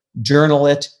it, journal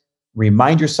it,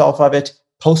 remind yourself of it,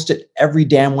 post it every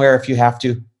damn where if you have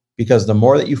to, because the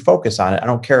more that you focus on it, I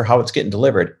don't care how it's getting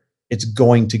delivered, it's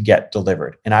going to get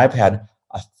delivered. And I've had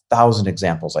 1,000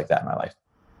 examples like that in my life.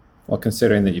 Well,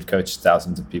 considering that you've coached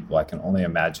thousands of people, I can only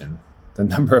imagine the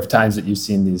number of times that you've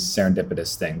seen these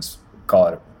serendipitous things, call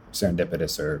it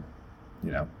serendipitous or,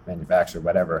 manufactured,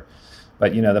 whatever.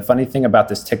 But, the funny thing about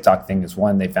this TikTok thing is,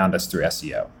 one, they found us through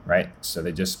SEO, right? So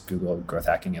they just Googled growth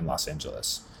hacking in Los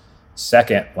Angeles.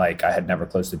 Second, I had never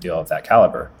closed a deal of that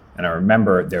caliber. And I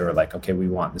remember they were like, okay, we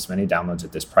want this many downloads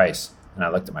at this price. And I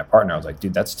looked at my partner, I was like,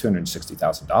 dude, that's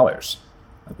 $260,000.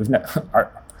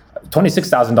 Our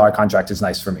 $26,000 contract is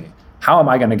nice for me. How am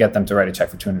I going to get them to write a check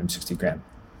for $260,000?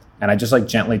 And I just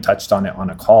gently touched on it on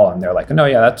a call, and they're like, no,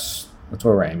 yeah, that's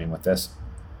where we're aiming with this.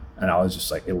 And I was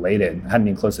just elated. I hadn't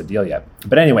even closed the deal yet.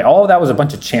 But anyway, all of that was a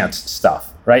bunch of chance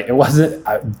stuff, right? It wasn't,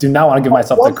 I do not want to give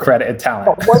myself the credit and talent.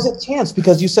 But was it chance?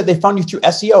 Because you said they found you through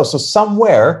SEO. So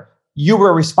somewhere you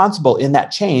were responsible in that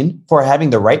chain for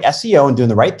having the right SEO and doing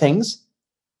the right things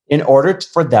in order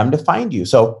for them to find you.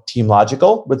 So Team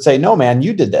Logical would say, no, man,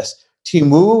 you did this. Team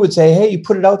Woo would say, hey, you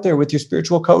put it out there with your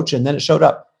spiritual coach, and then it showed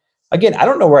up. Again, I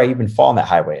don't know where I even fall on that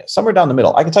highway. Somewhere down the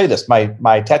middle. I can tell you this.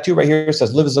 My tattoo right here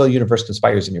says, live as though the universe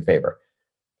conspires in your favor.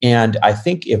 And I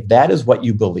think if that is what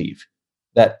you believe,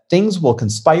 that things will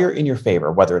conspire in your favor,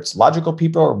 whether it's logical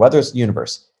people or whether it's the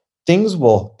universe, things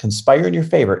will conspire in your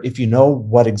favor if you know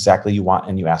what exactly you want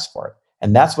and you ask for it.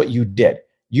 And that's what you did.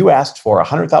 You asked for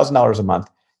 $100,000 a month.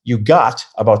 You got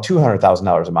about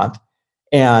 $200,000 a month.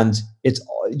 And it's,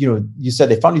 you said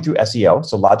they found you through SEO.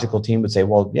 So logical team would say,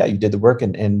 well, yeah, you did the work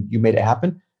and you made it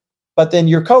happen. But then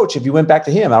your coach, if you went back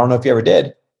to him, I don't know if you ever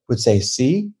did, would say,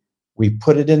 see, we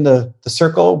put it in the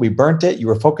circle, we burnt it, you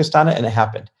were focused on it, and it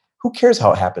happened. Who cares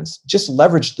how it happens? Just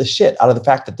leverage the shit out of the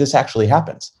fact that this actually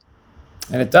happens.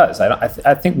 And it does.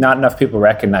 I think not enough people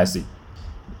recognize that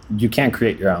you can't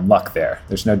create your own luck there.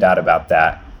 There's no doubt about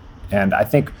that. And I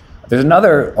think there's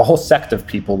a whole sect of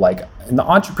people, like in the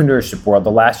entrepreneurship world,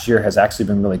 the last year has actually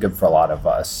been really good for a lot of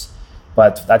us.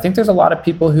 But I think there's a lot of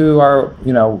people who are,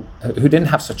 who didn't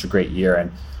have such a great year.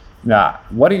 And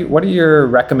what are your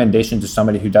recommendations to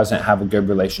somebody who doesn't have a good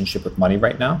relationship with money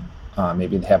right now?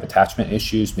 Maybe they have attachment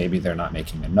issues. Maybe they're not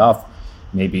making enough.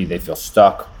 Maybe they feel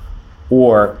stuck,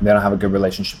 or they don't have a good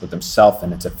relationship with themselves,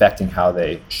 and it's affecting how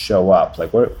they show up.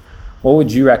 Like, what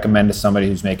would you recommend to somebody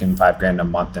who's making $5,000 a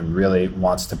month and really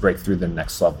wants to break through the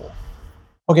next level?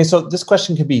 Okay, so this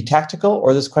question can be tactical,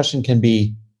 or this question can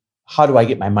be, how do I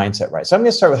get my mindset right? So I'm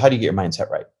going to start with, how do you get your mindset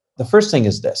right? The first thing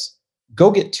is this: go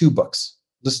get 2 books.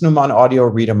 Listen to them on audio,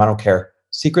 read them, I don't care.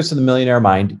 Secrets of the Millionaire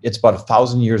Mind. It's about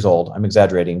 1,000 years old. I'm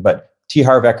exaggerating, but T.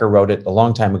 Harv Eker wrote it a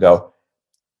long time ago.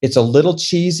 It's a little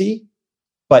cheesy,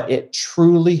 but it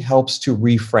truly helps to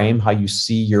reframe how you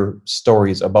see your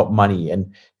stories about money.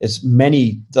 And it's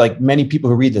many people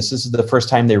who read this is the first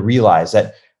time they realize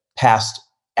that past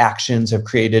actions have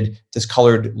created this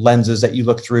colored lenses that you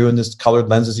look through, and this colored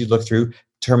lenses you look through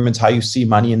determines how you see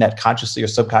money, and that consciously or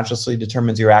subconsciously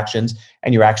determines your actions,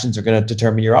 and your actions are going to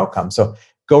determine your outcome. So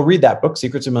go read that book,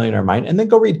 Secrets of a Millionaire Mind, and then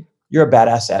go read You're a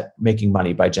Badass at Making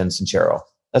Money by Jen Sincero.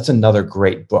 That's another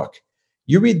great book.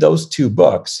 You read those 2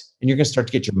 books and you're going to start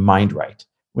to get your mind right.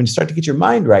 When you start to get your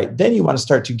mind right, then you want to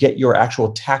start to get your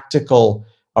actual tactical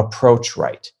approach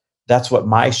right. That's what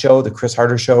my show, the Chris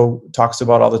Harder Show, talks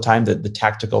about all the time, the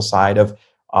tactical side of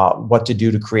what to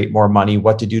do to create more money,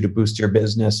 what to do to boost your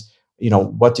business,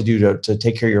 what to do to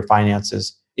take care of your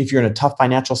finances. If you're in a tough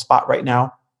financial spot right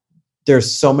now,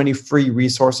 there's so many free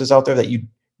resources out there that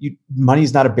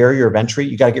money's not a barrier of entry.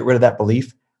 You got to get rid of that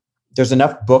belief. There's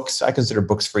enough books. I consider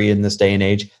books free in this day and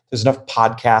age. There's enough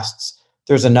podcasts.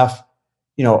 There's enough,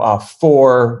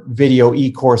 4 video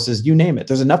e-courses, you name it.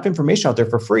 There's enough information out there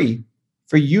for free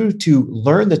for you to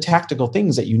learn the tactical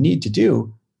things that you need to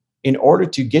do in order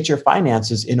to get your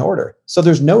finances in order. So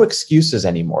there's no excuses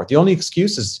anymore. The only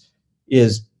excuse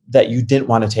is that you didn't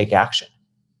want to take action,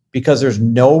 because there's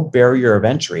no barrier of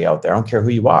entry out there. I don't care who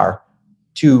you are,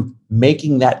 to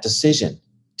making that decision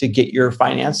to get your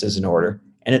finances in order.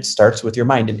 And it starts with your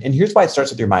mind. And here's why it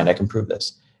starts with your mind. I can prove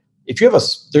this. If you have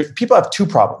people have 2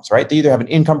 problems, right? They either have an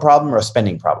income problem or a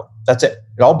spending problem. That's it.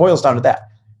 It all boils down to that.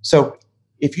 So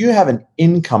if you have an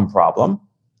income problem,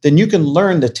 then you can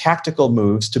learn the tactical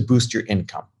moves to boost your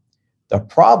income. The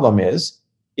problem is,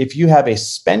 if you have a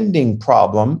spending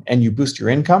problem and you boost your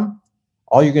income,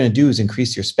 all you're going to do is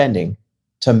increase your spending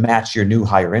to match your new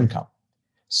higher income.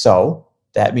 So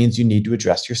that means you need to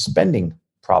address your spending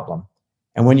problem.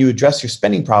 And when you address your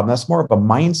spending problem, that's more of a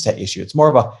mindset issue. It's more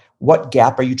of a, what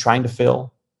gap are you trying to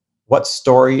fill? What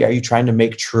story are you trying to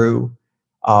make true?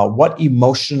 What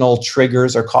emotional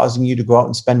triggers are causing you to go out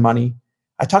and spend money?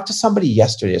 I talked to somebody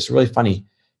yesterday. It's really funny.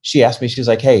 She asked me, she's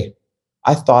like, hey,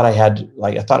 I thought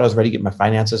I was ready to get my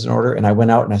finances in order. And I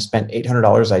went out and I spent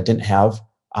 $800 I didn't have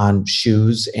on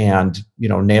shoes and,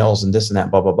 nails and this and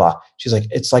that, blah, blah, blah. She's like,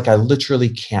 it's like I literally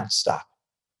can't stop.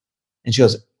 And she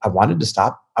goes, I wanted to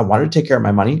stop. I wanted to take care of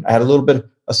my money. I had a little bit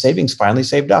of savings finally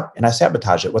saved up, and I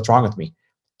sabotaged it. What's wrong with me?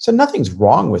 So nothing's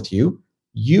wrong with you.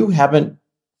 You haven't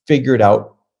figured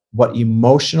out what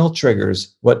emotional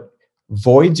triggers, what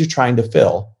voids you're trying to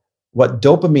fill, what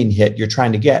dopamine hit you're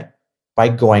trying to get by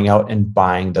going out and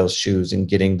buying those shoes and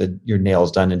getting your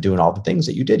nails done and doing all the things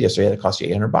that you did yesterday that cost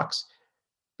you $800.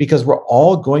 Because we're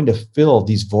all going to fill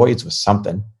these voids with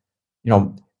something.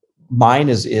 Mine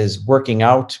is working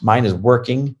out. Mine is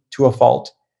working to a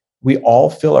fault. We all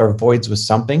fill our voids with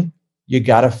something. You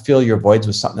got to fill your voids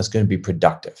with something that's going to be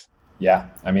productive. Yeah.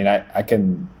 I mean, I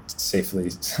can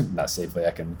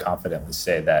I can confidently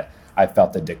say that I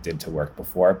felt addicted to work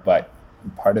before, but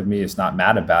part of me is not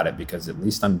mad about it, because at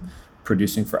least I'm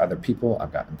producing for other people.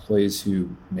 I've got employees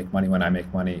who make money when I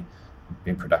make money,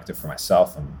 being productive for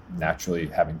myself, and naturally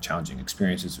having challenging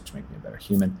experiences, which make me a better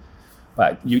human.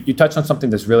 But you touched on something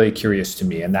that's really curious to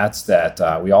me, and that's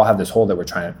that we all have this hole that we're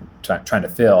trying to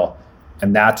fill,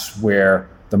 and that's where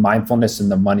the mindfulness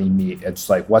and the money meet. It's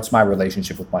like, what's my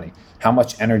relationship with money? How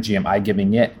much energy am I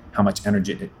giving it? How much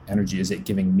energy is it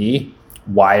giving me?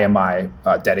 Why am I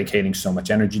dedicating so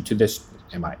much energy to this?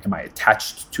 Am I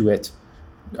attached to it?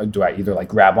 Do I either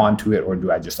grab onto it, or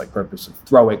do I just purposely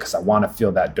throw it because I want to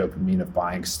feel that dopamine of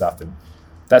buying stuff? And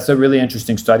that's a really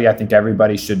interesting study I think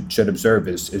everybody should observe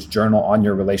is journal on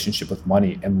your relationship with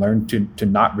money and learn to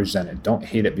not resent it. Don't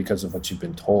hate it because of what you've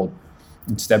been told.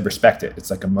 Instead, respect it.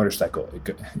 It's like a motorcycle.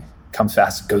 It comes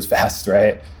fast, it goes fast,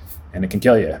 right? and it can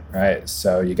kill you, right?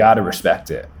 So you got to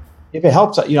respect it. If it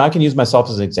helps, I can use myself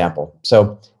as an example.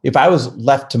 So if I was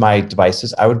left to my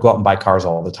devices, I would go out and buy cars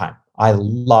all the time. I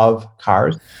love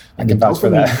cars. I can vouch for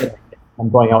that. I'm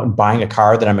going out and buying a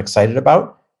car that I'm excited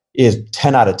about is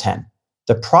 10 out of 10.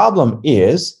 The problem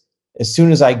is, as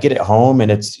soon as I get it home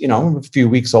and it's, a few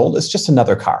weeks old, it's just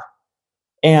another car.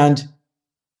 And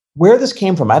where this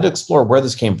came from, I had to explore where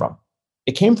this came from.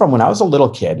 It came from when I was a little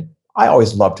kid. I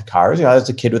always loved cars. I was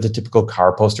a kid with the typical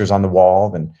car posters on the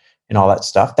wall and all that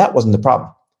stuff. That wasn't the problem.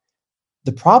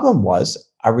 The problem was,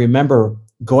 I remember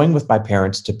going with my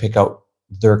parents to pick out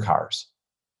their cars.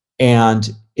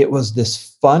 And it was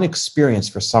this fun experience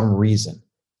for some reason.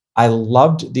 I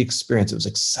loved the experience. It was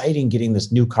exciting getting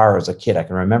this new car as a kid. I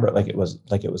can remember it like it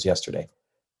was yesterday.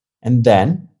 And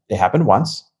then it happened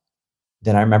once.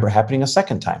 Then I remember it happening a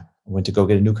second time. I went to go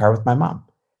get a new car with my mom.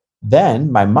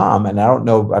 Then my mom, and I don't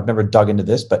know, I've never dug into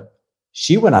this, but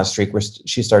she went on a streak where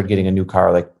she started getting a new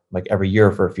car like every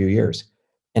year for a few years.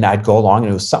 And I'd go along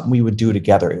and it was something we would do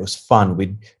together. It was fun.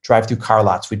 We'd drive through car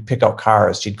lots. We'd pick out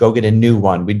cars. She'd go get a new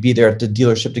one. We'd be there at the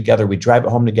dealership together. We'd drive it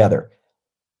home together.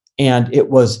 And it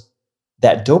was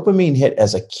that dopamine hit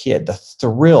as a kid, the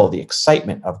thrill, the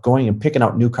excitement of going and picking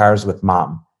out new cars with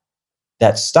mom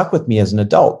that stuck with me as an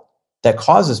adult, that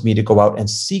causes me to go out and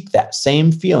seek that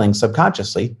same feeling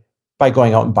subconsciously by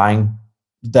going out and buying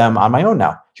them on my own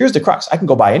now. Here's the crux. I can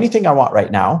go buy anything I want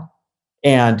right now,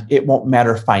 and it won't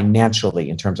matter financially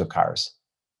in terms of cars,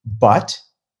 but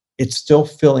it's still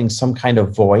filling some kind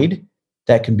of void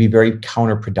that can be very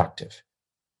counterproductive.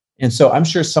 And so I'm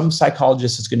sure some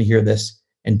psychologist is going to hear this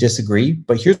and disagree,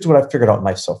 but here's what I've figured out in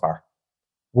life so far.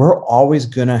 We're always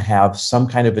going to have some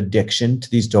kind of addiction to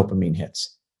these dopamine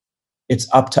hits. It's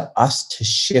up to us to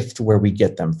shift where we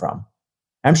get them from.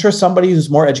 I'm sure somebody who's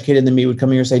more educated than me would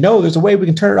come here and say, no, there's a way we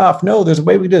can turn it off. No, there's a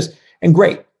way we do this. And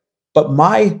great. But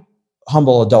my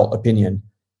humble adult opinion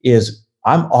is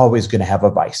I'm always going to have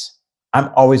a vice. I'm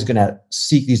always going to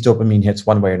seek these dopamine hits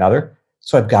one way or another.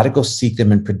 So I've got to go seek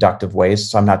them in productive ways.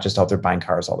 So I'm not just out there buying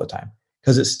cars all the time,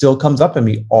 because it still comes up in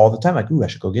me all the time. Like, ooh, I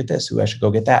should go get this. Ooh, I should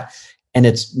go get that. And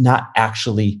it's not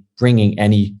actually bringing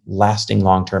any lasting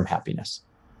long-term happiness.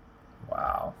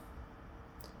 Wow.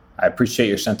 I appreciate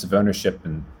your sense of ownership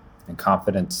and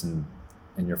confidence in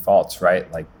your faults,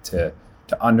 right? Like to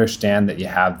understand that you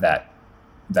have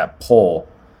that pull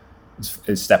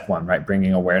is step one, right?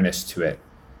 Bringing awareness to it.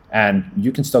 And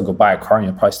you can still go buy a car and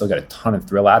you'll probably still get a ton of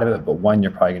thrill out of it. But one,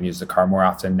 you're probably going to use the car more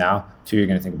often now. Two, you're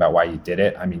going to think about why you did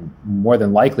it. I mean, more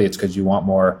than likely it's because you want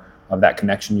more of that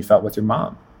connection you felt with your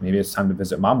mom. Maybe it's time to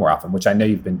visit mom more often, which I know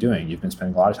you've been doing. You've been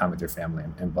spending a lot of time with your family,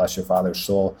 and bless your father's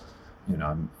soul.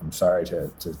 I'm sorry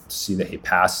to see that he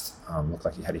passed. Looked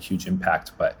like he had a huge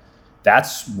impact, but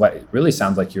that's what it really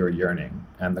sounds like you were yearning.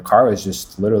 And the car was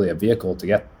just literally a vehicle to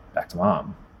get back to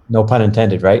mom. No pun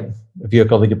intended, right? A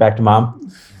vehicle to get back to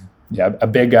mom. Yeah, a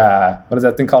big, what is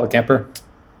that thing called, a camper?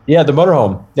 Yeah, the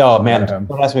motorhome. Oh man,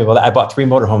 don't ask me about that. I bought 3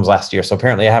 motorhomes last year, so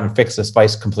apparently I haven't fixed this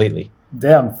vice completely.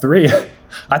 Damn, 3.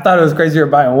 I thought it was crazy you were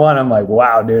buying 1. I'm like,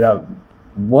 wow, dude,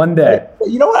 one day.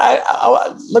 You know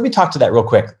what? Let me talk to that real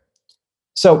quick.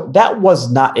 So that was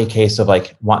not a case of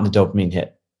like wanting the dopamine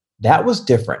hit. That was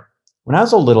different. When I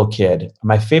was a little kid,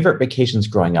 my favorite vacations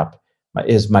growing up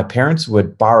is my parents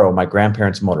would borrow my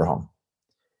grandparents' motorhome.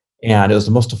 And it was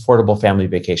the most affordable family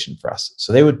vacation for us.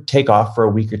 So they would take off for a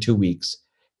week or 2 weeks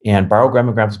and borrow grandma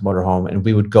and grandpa's motorhome, and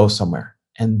we would go somewhere.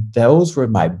 And those were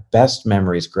my best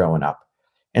memories growing up.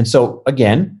 And so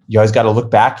again, you always got to look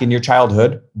back in your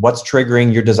childhood. What's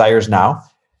triggering your desires now?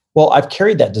 Well, I've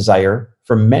carried that desire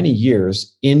for many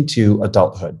years into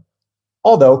adulthood.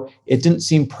 Although it didn't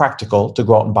seem practical to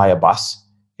go out and buy a bus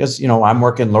because, I'm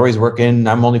working, Lori's working,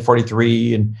 I'm only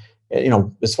 43, and,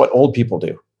 it's what old people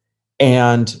do.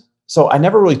 And so I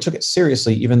never really took it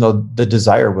seriously, even though the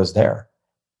desire was there.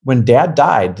 When Dad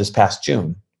died this past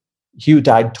June, he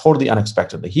died totally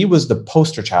unexpectedly. He was the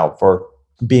poster child for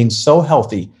being so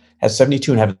healthy at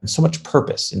 72 and having so much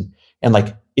purpose. And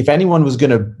like, if anyone was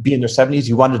going to be in their 70s,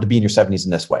 you wanted to be in your 70s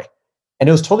in this way. And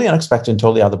it was totally unexpected and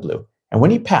totally out of the blue. And when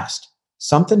he passed,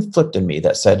 something flipped in me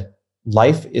that said,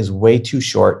 life is way too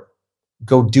short.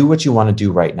 Go do what you want to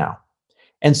do right now.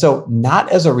 And so not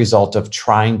as a result of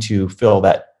trying to fill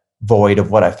that void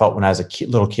of what I felt when I was a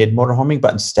little kid motorhoming,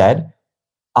 but instead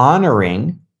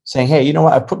honoring, saying, hey, you know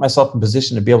what? I've put myself in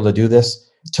position to be able to do this.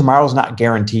 Tomorrow's not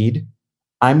guaranteed.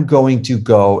 I'm going to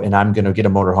go and I'm going to get a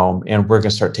motorhome, and we're going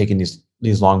to start taking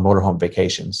these long motorhome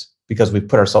vacations because we've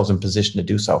put ourselves in position to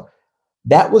do so.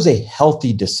 That was a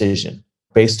healthy decision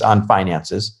based on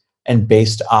finances and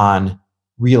based on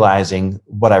realizing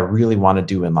what I really want to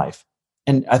do in life.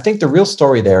 And I think the real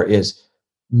story there is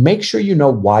make sure you know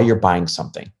why you're buying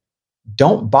something.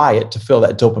 Don't buy it to fill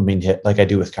that dopamine hit like I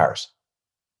do with cars.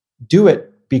 Do it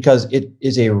because it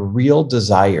is a real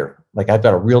desire. Like I've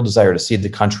got a real desire to see the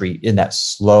country in that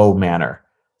slow manner.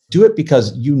 Do it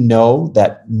because you know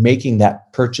that making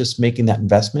that purchase, making that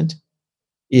investment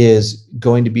is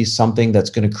going to be something that's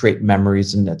going to create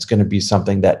memories, and that's going to be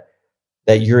something that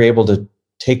you're able to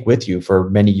take with you for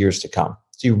many years to come.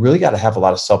 So you really got to have a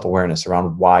lot of self-awareness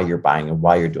around why you're buying and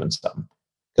why you're doing something.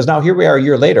 Because now here we are a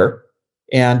year later,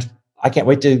 and I can't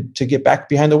wait to get back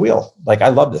behind the wheel. Like I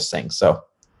love this thing. So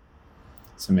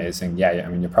it's amazing. Yeah, I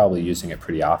mean, you're probably using it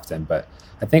pretty often, but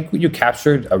I think you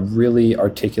captured a really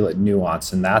articulate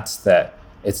nuance, and that's that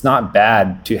it's not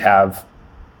bad to have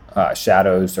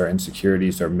shadows or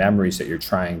insecurities or memories that you're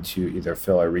trying to either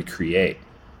fill or recreate.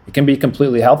 It can be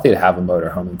completely healthy to have a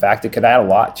motorhome. In fact, it could add a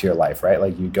lot to your life, right?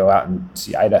 Like you go out and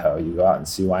see Idaho, you go out and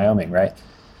see Wyoming, right?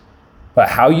 But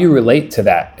how you relate to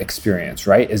that experience,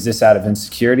 right? Is this out of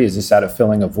insecurity? Is this out of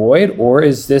filling a void? Or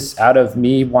is this out of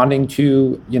me wanting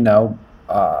to,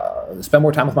 spend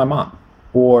more time with my mom,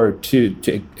 or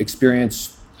to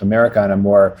experience America in a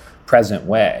more present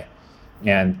way?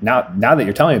 And now that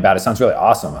you're telling me about it, it sounds really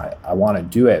awesome. I want to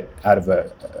do it out of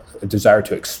a desire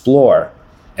to explore.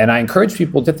 And I encourage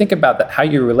people to think about that, how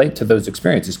you relate to those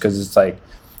experiences, because it's like,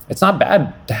 it's not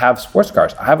bad to have sports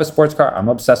cars. I have a sports car. I'm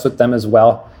obsessed with them as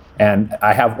well. And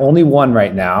I have only one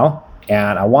right now,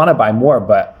 and I want to buy more,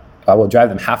 but I will drive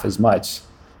them half as much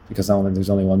because there's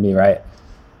only one me, right?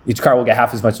 Each car will get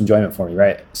half as much enjoyment for me,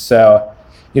 right? So,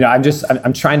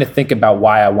 I'm trying to think about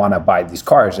why I want to buy these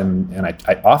cars. And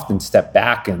I often step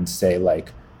back and say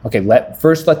like, okay, let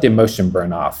the emotion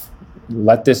burn off.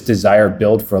 Let this desire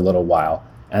build for a little while,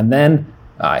 and then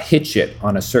hitch it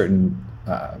on a certain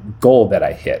goal that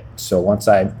I hit. So once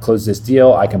I close this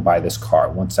deal, I can buy this car.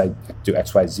 Once I do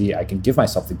X, Y, Z, I can give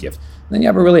myself the gift. And then you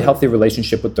have a really healthy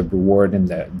relationship with the reward and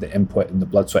the input and the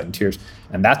blood, sweat, and tears.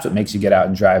 And that's what makes you get out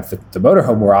and drive the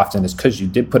motorhome more often, is because you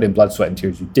did put in blood, sweat, and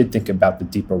tears. You did think about the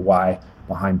deeper why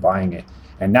behind buying it.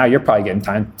 And now you're probably getting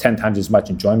 10 times as much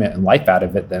enjoyment and life out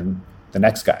of it than the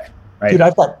next guy, right? Dude,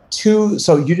 I've got two.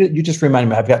 So you just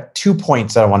reminded me, I've got 2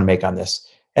 points that I want to make on this.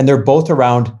 And they're both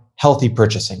around healthy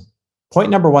purchasing. Point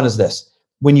number one is this.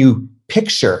 When you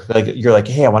picture, you're like,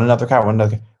 hey, I want another car,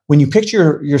 When you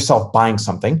picture yourself buying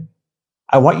something,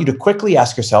 I want you to quickly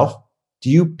ask yourself, do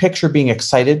you picture being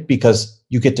excited because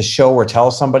you get to show or tell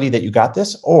somebody that you got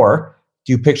this? Or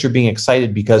do you picture being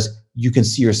excited because you can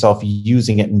see yourself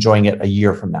using it, enjoying it a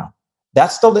year from now?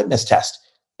 That's the litmus test.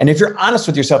 And if you're honest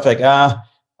with yourself, like,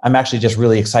 I'm actually just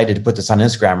really excited to put this on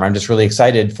Instagram, or I'm just really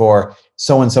excited for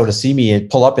so-and-so to see me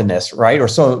pull up in this, right? Or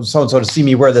so-and-so to see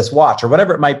me wear this watch, or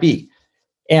whatever it might be.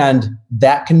 And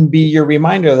that can be your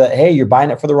reminder that, hey, you're buying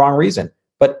it for the wrong reason.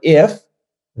 But if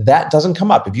that doesn't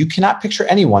come up, if you cannot picture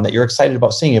anyone that you're excited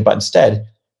about seeing it, but instead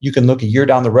you can look a year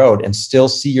down the road and still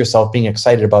see yourself being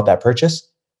excited about that purchase,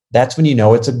 that's when you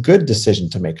know it's a good decision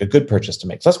to make, a good purchase to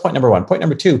make. So that's point number one. Point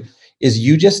number two is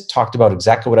you just talked about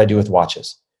exactly what I do with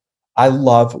watches. I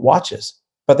love watches,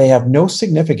 but they have no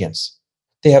significance.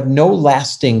 They have no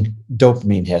lasting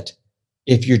dopamine hit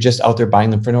if you're just out there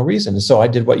buying them for no reason. And so I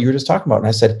did what you were just talking about. And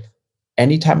I said,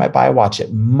 anytime I buy a watch,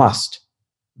 it must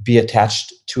be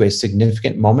attached to a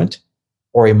significant moment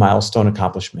or a milestone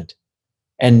accomplishment.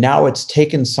 And now it's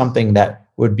taken something that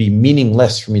would be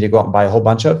meaningless for me to go out and buy a whole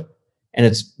bunch of, and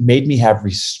it's made me have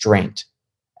restraint.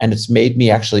 And it's made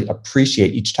me actually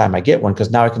appreciate each time I get one,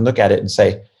 because now I can look at it and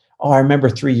say, oh, I remember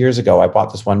 3 years ago, I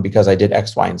bought this one because I did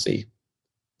X, Y, and Z.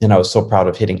 And I was so proud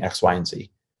of hitting X, Y, and Z.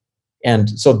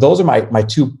 And so those are my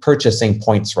two purchasing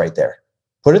points right there.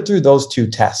 Put it through those two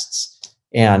tests,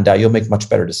 and you'll make much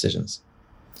better decisions.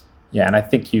 Yeah, and I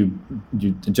think you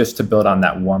just to build on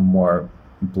that one more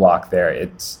block there,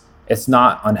 it's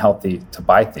not unhealthy to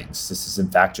buy things. This is in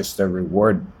fact just a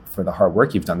reward for the hard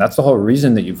work you've done. That's the whole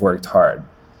reason that you've worked hard.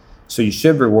 So you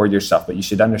should reward yourself, but you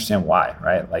should understand why,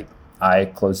 right? Like, I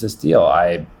closed this deal.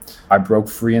 I broke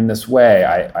free in this way.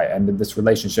 I ended this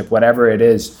relationship, whatever it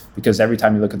is, because every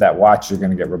time you look at that watch, you're going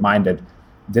to get reminded,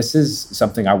 this is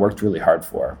something I worked really hard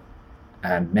for.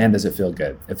 And man, does it feel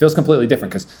good. It feels completely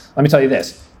different, because let me tell you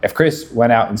this. If Chris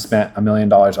went out and spent $1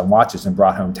 million on watches and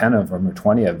brought home 10 of them or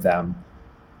 20 of them,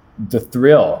 the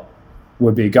thrill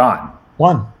would be gone.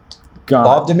 Gone.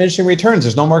 Law of diminishing returns.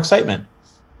 There's no more excitement.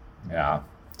 Yeah.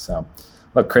 So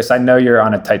look, Chris, I know you're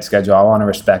on a tight schedule. I want to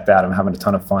respect that. I'm having a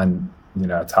ton of fun,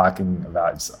 talking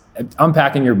about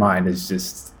unpacking your mind is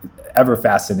just ever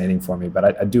fascinating for me,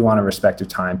 but I do want to respect your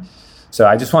time. So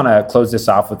I just want to close this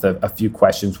off with a few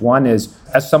questions. One is,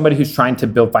 as somebody who's trying to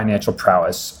build financial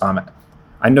prowess,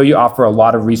 I know you offer a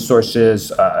lot of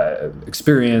resources,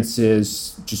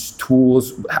 experiences, just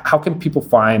tools. How can people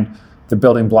find the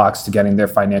building blocks to getting their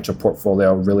financial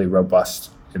portfolio really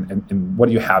robust? And what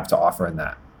do you have to offer in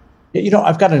that?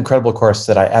 I've got an incredible course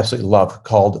that I absolutely love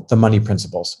called The Money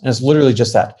Principles. And it's literally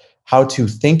just that, how to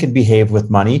think and behave with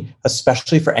money,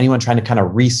 especially for anyone trying to kind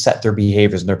of reset their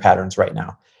behaviors and their patterns right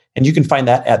now. And you can find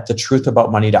that at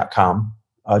thetruthaboutmoney.com.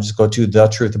 Just go to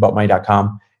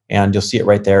thetruthaboutmoney.com and you'll see it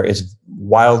right there. It's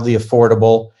wildly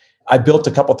affordable. I built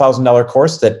a couple $1,000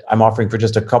 course that I'm offering for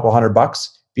just a couple $100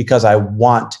 because I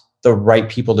want the right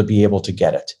people to be able to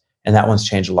get it. And that one's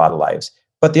changed a lot of lives.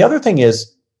 But the other thing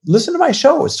is, listen to my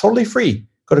show. It's totally free.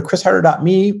 Go to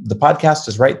chrisharder.me. The podcast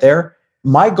is right there.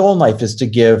 My goal in life is to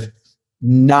give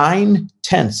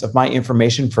 9/10 of my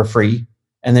information for free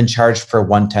and then charge for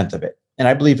 1/10 of it. And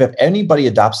I believe if anybody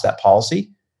adopts that policy,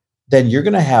 then you're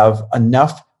going to have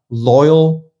enough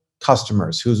loyal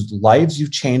customers whose lives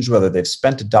you've changed, whether they've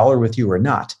spent $1 with you or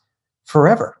not,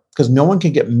 forever. Because no one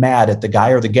can get mad at the guy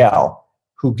or the gal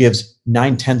who gives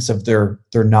 9/10 of their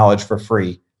knowledge for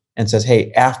free and says,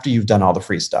 hey, after you've done all the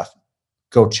free stuff,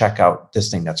 go check out this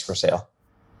thing that's for sale.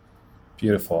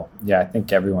 Beautiful. Yeah, I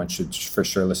think everyone should for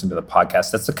sure listen to the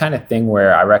podcast. That's the kind of thing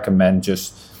where I recommend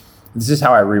this is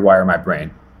how I rewire my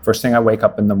brain. First thing I wake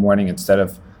up in the morning, instead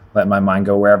of letting my mind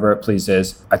go wherever it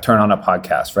pleases, I turn on a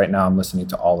podcast. Right now I'm listening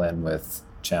to All In with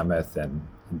Chamath and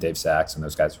Dave Sachs, and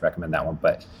those guys recommend that one.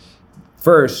 But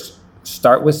first,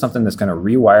 start with something that's going to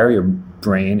rewire your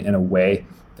brain in a way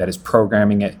that is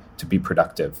programming it to be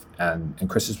productive. And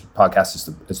Chris's podcast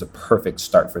is a perfect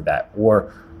start for that.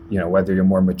 Or, whether you're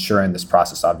more mature in this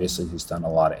process, obviously he's done a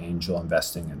lot of angel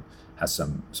investing and has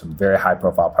some very high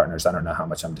profile partners. I don't know how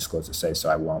much I'm disclosed to say, so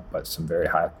I won't, but some very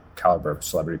high caliber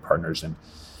celebrity partners. And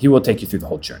he will take you through the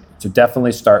whole journey. So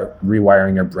definitely start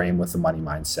rewiring your brain with the money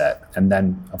mindset. And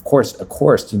then of course,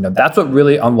 that's what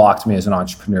really unlocked me as an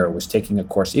entrepreneur, was taking a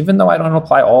course. Even though I don't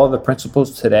apply all of the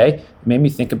principles today, it made me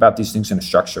think about these things in a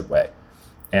structured way.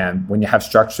 And when you have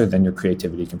structure, then your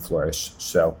creativity can flourish.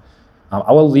 So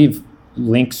I will leave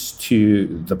links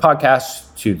to the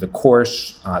podcast, to the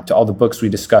course, to all the books we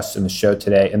discussed in the show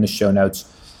today, in the show notes.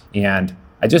 And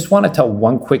I just want to tell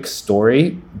one quick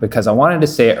story because I wanted to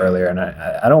say it earlier, and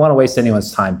I don't want to waste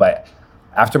anyone's time, but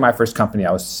after my first company,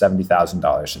 I was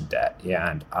 $70,000 in debt.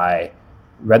 And I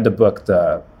read the book,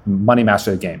 The Money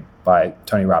Master of the Game by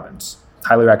Tony Robbins.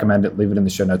 Highly recommend it. Leave it in the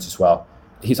show notes as well.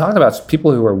 He talked about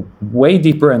people who were way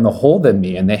deeper in the hole than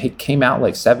me, and they came out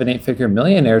like 7-8 figure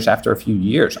millionaires after a few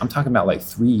years. I'm talking about like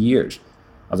 3 years.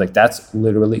 I was like, that's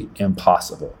literally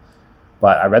impossible.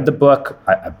 But I read the book.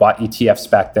 I bought ETFs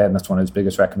back then. That's one of his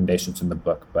biggest recommendations in the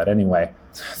book. But anyway,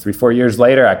 3-4 years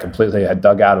later, I completely had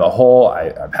dug out of the hole. I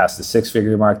passed the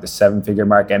 6-figure mark, the 7-figure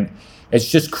mark. And it's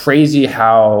just crazy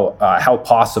how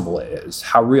possible it is,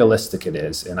 how realistic it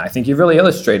is. And I think you've really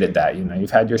illustrated that.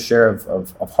 You've had your share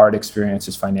of hard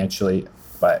experiences financially,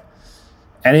 but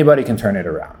anybody can turn it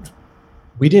around.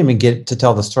 We didn't even get to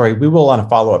tell the story. We will on a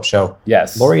follow-up show.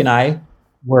 Yes. Lori and I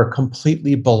were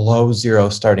completely below zero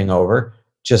starting over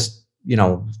just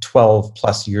 12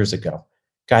 plus years ago.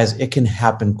 Guys, it can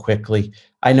happen quickly.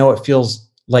 I know it feels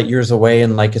light years away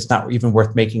and like it's not even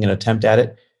worth making an attempt at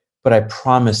it, but I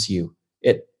promise you,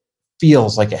 it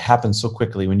feels like it happens so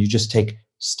quickly when you just take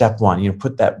step one.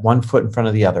 Put that one foot in front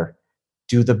of the other,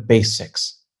 do the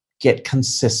basics, get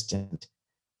consistent,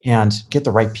 and get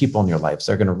the right people in your lives.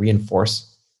 They're going to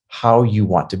reinforce how you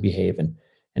want to behave and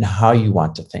how you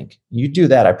want to think. You do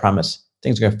that, I promise,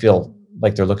 things are going to feel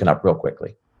like they're looking up real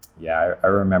quickly. Yeah, I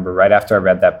remember right after I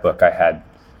read that book, I had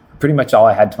pretty much all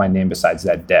I had to my name besides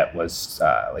that debt was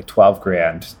like 12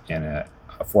 grand in a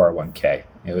 401k.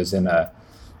 It was in a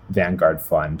Vanguard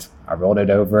fund. I rolled it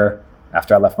over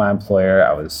after I left my employer.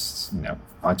 I was,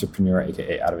 entrepreneur,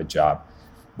 aka out of a job.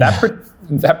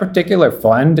 That particular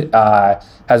fund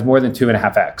has more than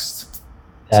 2.5x.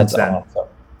 That's awesome.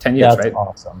 10 years, That's right?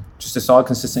 Awesome. Just a solid,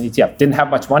 consistent ETF. Didn't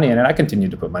have much money in it. I continued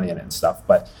to put money in it and stuff,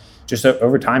 but just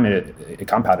over time, it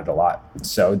compounded a lot.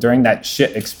 So during that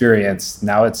shit experience,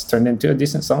 now it's turned into a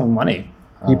decent sum of money.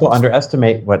 People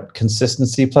underestimate what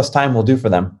consistency plus time will do for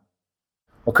them.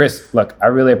 Well, Chris, look, I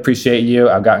really appreciate you.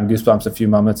 I've gotten goosebumps a few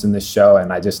moments in this show,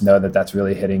 and I just know that that's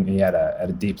really hitting me at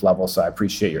a deep level. So I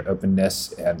appreciate your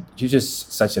openness, and you're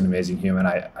just such an amazing human.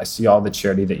 I see all the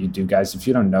charity that you do, guys. If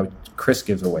you don't know, Chris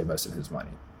gives away most of his money.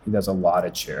 He does a lot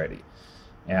of charity,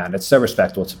 and it's so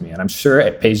respectful to me. And I'm sure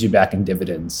it pays you back in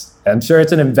dividends. I'm sure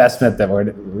it's an investment that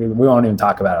we won't even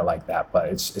talk about it like that, but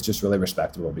it's just really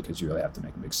respectable because you really have to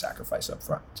make a big sacrifice up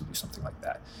front to do something like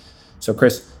that. So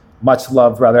Chris, much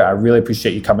love, brother. I really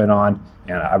appreciate you coming on,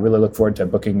 and I really look forward to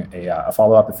booking a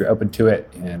follow-up if you're open to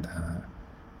it, and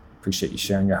appreciate you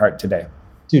sharing your heart today.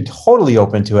 Dude, totally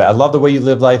open to it. I love the way you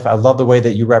live life. I love the way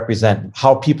that you represent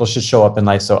how people should show up in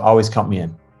life. So always count me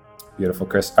in. Beautiful,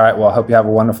 Chris. All right. Well, I hope you have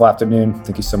a wonderful afternoon.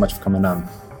 Thank you so much for coming on.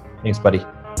 Thanks, buddy.